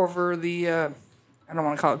over the I don't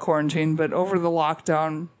want to call it quarantine, but over the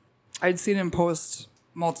lockdown, I'd seen him post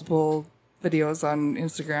multiple videos on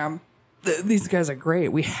Instagram. These guys are great.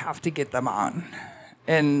 We have to get them on,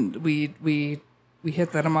 and we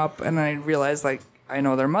hit them up, and I realized like I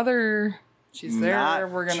know their mother. She's there.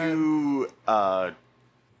 Not We're gonna. to,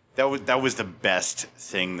 that was the best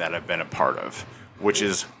thing that I've been a part of, which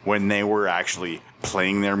is when they were actually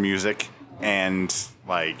playing their music and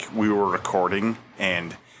like we were recording,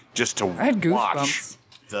 and just to I had watch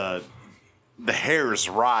goosebumps. the hairs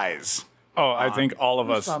rise. Oh, I think all of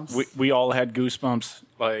us, Goosebumps. we all had goosebumps.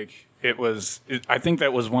 Like, I think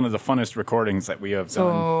that was one of the funnest recordings that we have done.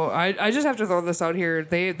 So I just have to throw this out here.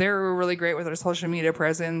 They're really great with their social media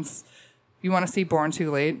presence. You want to see Born Too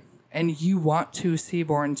Late, and you want to see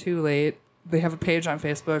Born Too Late. They have a page on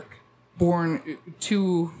Facebook, Born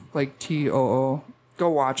Too, like TOO. Go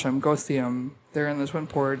watch them. Go see them. They're in the Twin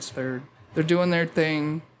Ports. They're doing their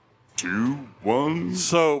thing. 2, 1.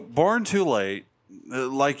 So, Born Too Late,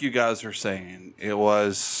 like you guys are saying, it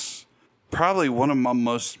was probably one of my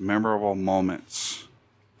most memorable moments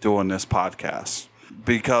doing this podcast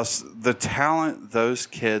because the talent those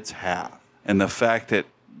kids have and the fact that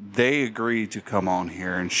they agreed to come on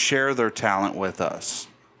here and share their talent with us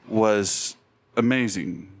was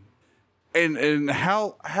amazing. And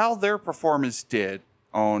how their performance did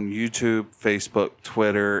on YouTube, Facebook,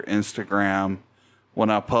 Twitter, Instagram, when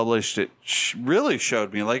I published it, really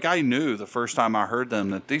showed me, like I knew the first time I heard them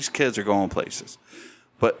that these kids are going places.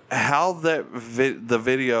 But how the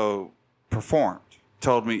video performed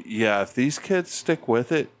told me, yeah, if these kids stick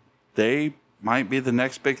with it, they might be the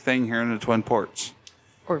next big thing here in the Twin Ports.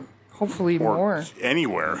 Or hopefully Or more.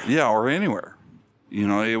 anywhere. Yeah, or anywhere. You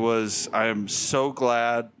know, I'm so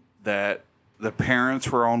glad that the parents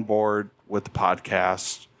were on board with the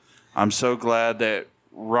podcast. I'm so glad that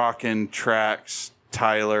Rockin', Trax,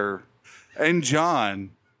 Tyler, and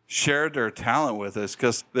John shared their talent with us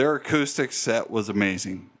because their acoustic set was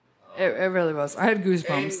amazing. It really was. I had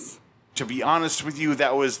goosebumps. To be honest with you,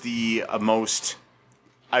 that was the most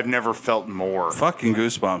I've never felt more. Fucking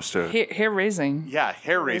goosebumps, dude. Hair raising. Yeah,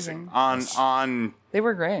 hair raising on. They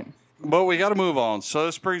were great. But we got to move on. So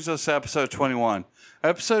this brings us to episode 21.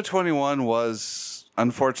 Episode 21 was,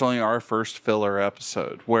 unfortunately, our first filler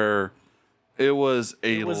episode where it was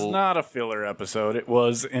It was not a filler episode. It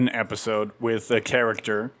was an episode with a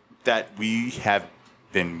character. That we have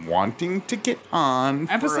been wanting to get on.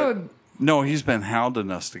 Episode. No, he's been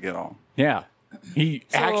hounding us to get on. Yeah. He's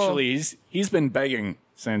been begging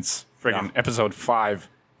since friggin' episode 5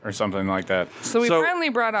 or something like that. So we finally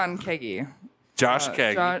brought on Keggy. Josh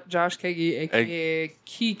Keggy. Josh Keggy, a.k.a.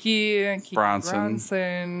 Kiki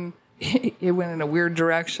Bronson. It went in a weird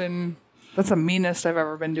direction. That's the meanest I've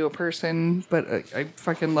ever been to a person, but I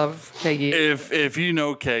fucking love Keggy. If you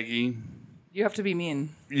know Keggy, You have to be mean.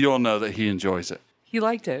 you'll know that he enjoys it. He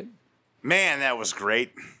liked it. Man, that was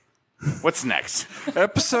great. What's next?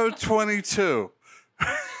 Episode 22.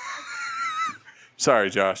 Sorry,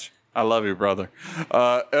 Josh. I love you, brother.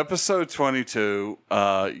 Episode 22,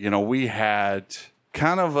 we had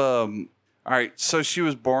kind of all right, so she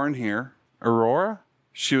was born here. Aurora?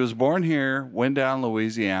 She was born here, went down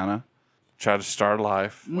Louisiana, tried to start a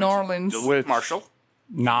life. New Orleans. With Marshall?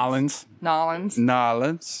 Nolans. Nolans.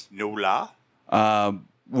 Nolans. Nola?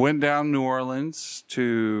 Went down New Orleans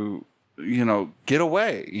to, get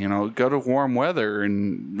away, go to warm weather,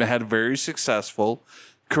 and had a very successful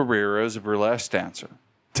career as a burlesque dancer.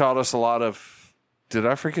 Taught us a lot of, did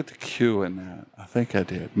I forget the Q in that? I think I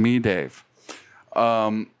did. Me, Dave.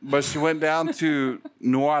 But she went down to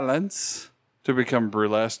New Orleans to become a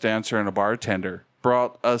burlesque dancer and a bartender.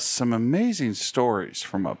 Brought us some amazing stories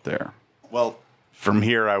from up there. Well, from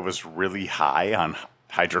here, I was really high on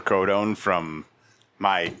hydrocodone from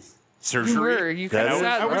my surgery. You kind of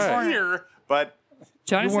I was right. here, but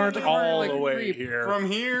Johnny You weren't said all like the a way creep. here. from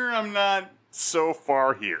here, I'm not so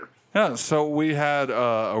far here. Yeah, so we had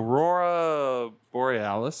Aurora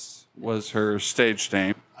Borealis was her stage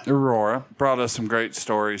name. Aurora brought us some great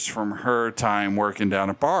stories from her time working down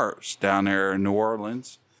at bars down there in New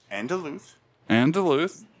Orleans And Duluth. and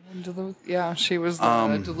Duluth. Duluth. Yeah, she was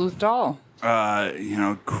the Duluth doll.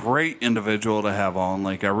 Great individual to have on.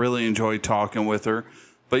 Like, I really enjoyed talking with her.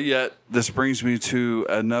 But yet, this brings me to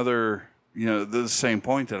another, the same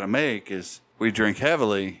point that I make is we drink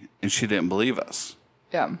heavily and she didn't believe us.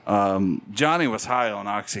 Yeah. Johnny was high on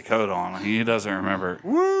oxycodone. He doesn't remember.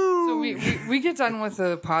 So we get done with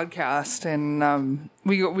the podcast and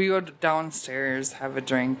we go downstairs, have a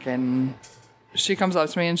drink, and she comes up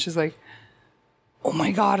to me and she's like, "Oh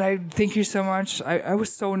my God, I thank you so much. I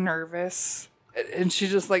was so nervous." And she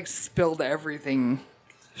just like spilled everything.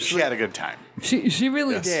 She had a good time. She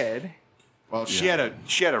really Yes. did. Well, she had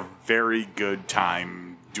a very good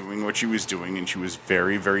time doing what she was doing, and she was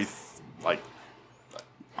very, very like.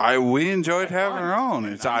 We enjoyed having her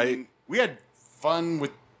on. We had fun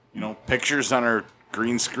with pictures on our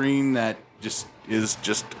green screen that is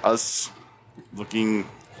just us looking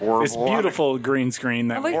horrible. This beautiful green screen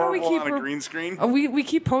that I like how we horrible keep on a green screen. we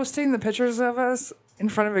keep posting the pictures of us in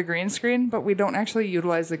front of a green screen, but we don't actually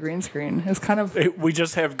utilize the green screen. It's kind of we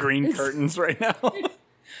just have green curtains right now.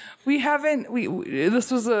 we haven't we this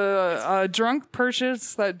was a drunk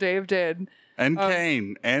purchase that Dave did. and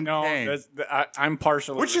Kane. And No, Kane. I'm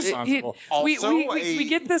partially Which is- responsible. We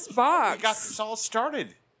get this box. We got this all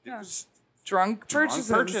started. It was drunk purchases.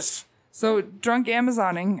 purchase. So drunk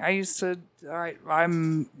Amazoning. I used to. All right,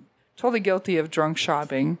 I'm totally guilty of drunk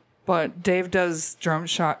shopping, but Dave does drunk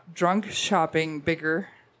shopping bigger.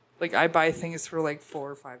 Like I buy things for like $4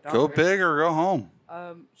 or $5. Go big or go home.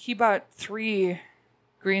 He bought 3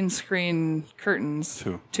 green screen curtains.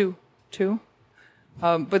 Two.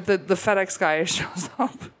 But the FedEx guy shows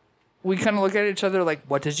up. We kind of look at each other like,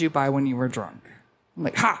 "What did you buy when you were drunk?" I'm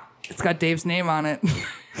like, "Ha! It's got Dave's name on it."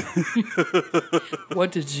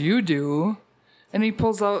 "What did you do?" And he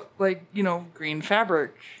pulls out like green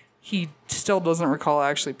fabric. He still doesn't recall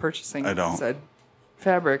actually purchasing. I don't. Said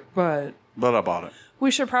fabric, but But I bought it.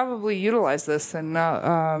 we should probably utilize this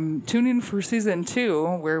and tune in for season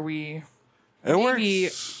 2 where we It maybe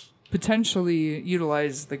works. potentially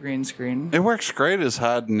utilize the green screen. It works great as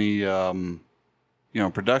hiding the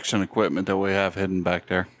production equipment that we have hidden back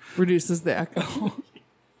there. Reduces the echo.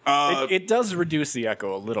 It does reduce the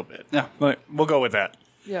echo a little bit. Yeah. But we'll go with that.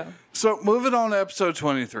 Yeah. So moving on to episode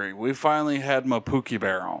 23, we finally had my Pookie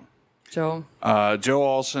Bear on. Joe. Joe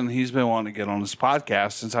Olson, he's been wanting to get on this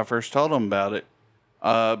podcast since I first told him about it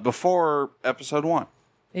before episode 1.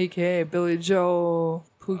 AKA Billy Joe,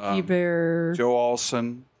 Pookie Bear, Joe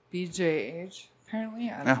Olson. BJH. Apparently,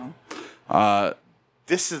 I don't know.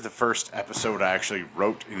 This is the first episode I actually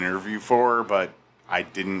wrote an interview for, but I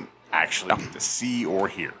didn't actually get to see or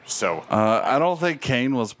hear. So I don't think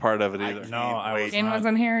Kane was part of it either. No, I was Kane not.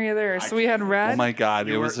 wasn't here either. So we had Oh Red. my God,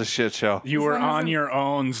 it was a shit show. You were As long as on it- your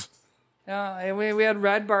own. Yeah, we had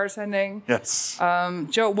Red bartending. Yes.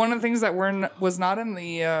 Joe, one of the things that was not in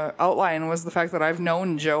the outline was the fact that I've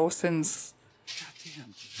known Joe since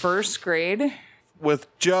first grade. With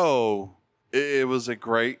Joe, it was a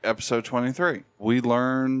great episode 23. We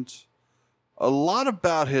learned a lot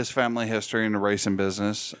about his family history in the racing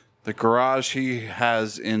business, the garage he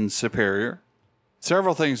has in Superior,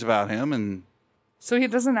 several things about him, and So he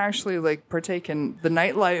doesn't actually partake in the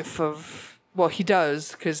nightlife of. Well, he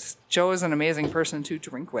does because Joe is an amazing person to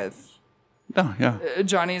drink with. oh yeah,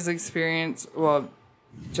 Johnny's experience. Well,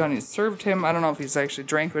 Johnny served him. I don't know if he's actually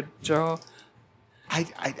drank with Joe.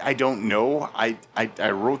 I don't know.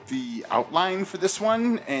 I wrote the outline for this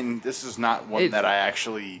one, and this is not one that I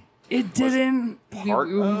actually. It didn't. We part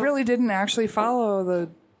of? really didn't actually follow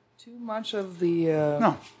too much of the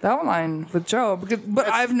No. the outline with Joe but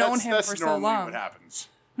I've known him that's for so normally long. What happens?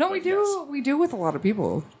 No, we do. We do with a lot of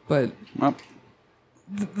people, but well,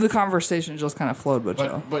 the conversation just kind of flowed with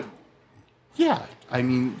Joe. But yeah, I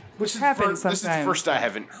mean, Which happens This is the sometimes. first I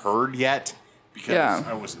haven't heard yet because Yeah.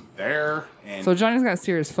 I wasn't there. And So Johnny's got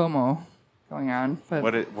serious FOMO going on. But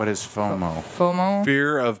what is FOMO? FOMO.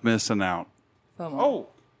 fear of missing out. FOMO. Oh,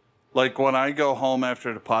 Like when I go home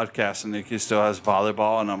after the podcast and Nikki still has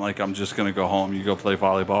volleyball, and I'm like, I'm just gonna go home. You go play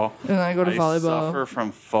volleyball. And then I go to I volleyball. suffer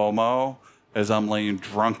from FOMO as I'm laying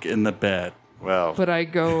drunk in the bed. well, But I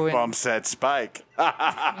go and Bum said Spike.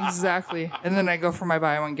 exactly, and then I go for my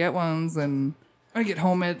buy one get ones, and I get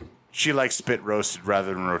home at She likes spit roasted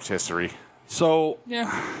rather than rotisserie. So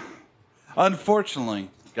yeah. unfortunately,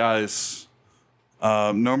 guys,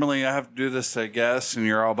 normally I have to do this to guests, and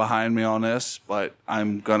you're all behind me on this, but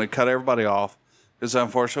I'm going to cut everybody off because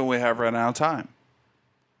unfortunately we have run out of time.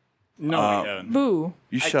 No, we haven't. Boo,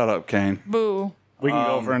 You shut up, Kane. boo. We can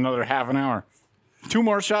go for another half an hour. 2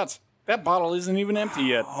 more shots. That bottle isn't even empty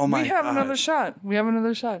yet. Oh my We have God. another shot. We have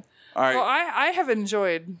another shot. All right. Well, I have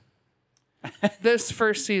enjoyed this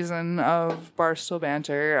first season of Barstool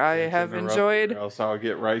Banter. I have enjoyed. Or else I'll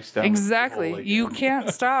get raced down. Exactly. You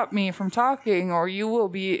can't stop me from talking, or you will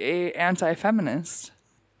be a anti-feminist.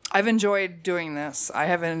 I've enjoyed doing this. I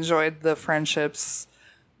have enjoyed the friendships,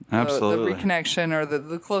 Absolutely. the reconnection or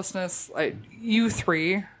the closeness. Like you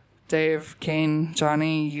three, Dave, Kane,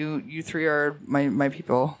 Johnny, you three are my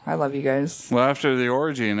people. I love you guys. Well, after the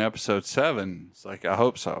orgy in episode 7, it's like, I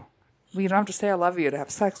hope so. Well, you don't have to say I love you to have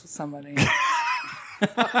sex with somebody.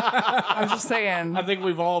 I'm just saying. I think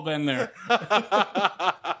we've all been there.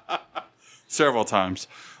 Several times.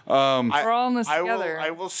 We're all in this together. I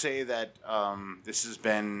will say that this has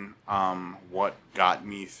been what got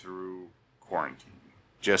me through quarantine.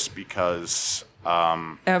 Just because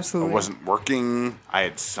Absolutely. I wasn't working, I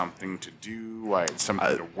had something to do, I had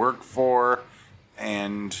something to work for,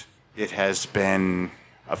 and it has been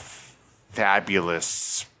a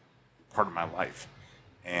fabulous part of my life.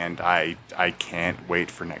 And I can't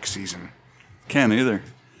wait for next season. Can't either.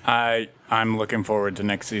 I'm looking forward to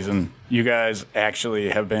next season. You guys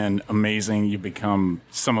actually have been amazing. You've become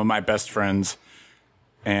some of my best friends.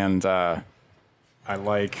 And I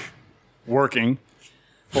like working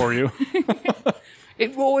for you.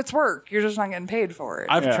 It's work. You're just not getting paid for it.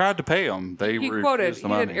 I've Yeah. tried to pay them. They He refused quoted. the He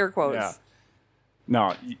money. did air quotes. Yeah.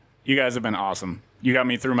 No, you guys have been awesome. You got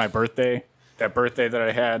me through my birthday. That birthday that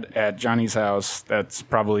I had at Johnny's house, that's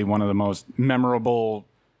probably one of the most memorable,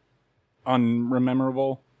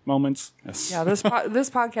 unrememberable moments. Yes. Yeah, this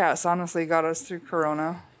podcast honestly got us through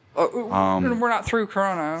Corona. We're not through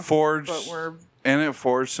Corona, Forged, but we're and it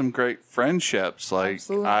forged some great friendships. Like,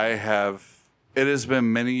 Absolutely. it has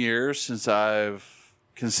been many years since I've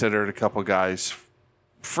considered a couple guys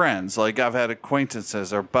friends. Like, I've had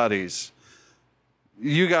acquaintances or buddies.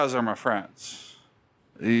 You guys are my friends.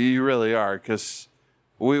 You really are, because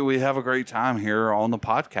we have a great time here on the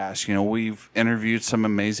podcast. You know, we've interviewed some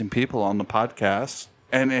amazing people on the podcast,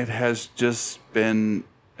 and it has just been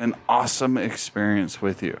an awesome experience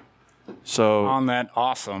with you. So, On that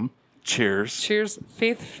awesome. cheers. cheers,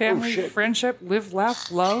 faith, family, friendship, live,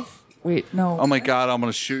 laugh, love. Wait, no, Oh my God, I'm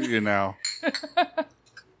going to shoot you now.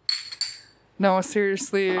 no,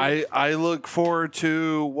 seriously. I look forward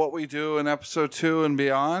to what we do in episode 2 and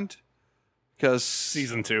beyond. Because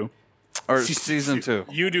Season 2. season 2.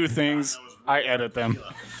 You do things, I edit them.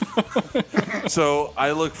 So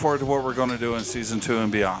I look forward to what we're going to do in season 2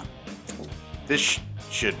 and beyond. This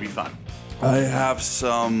should be fun. I have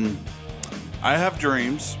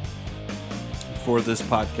dreams for this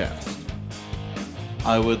podcast.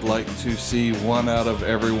 I would like to see 1 out of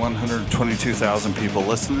every 122,000 people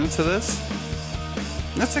listening to this.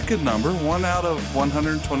 That's a good number. 1 out of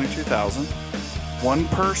 122,000. 1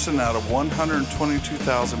 person out of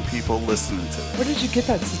 122,000 people listening to it. Where did you get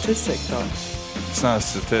that statistic, though? It's not a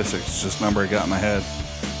statistic. It's just a number I got in my head.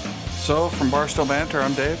 So, from Barstool Banter,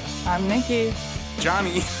 I'm Dave. I'm Nikki.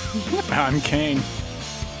 Johnny. I'm Kane.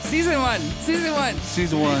 Season 1. Season 1.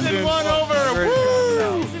 Season 1. Season 1 over.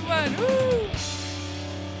 Woo! Season 1. Woo!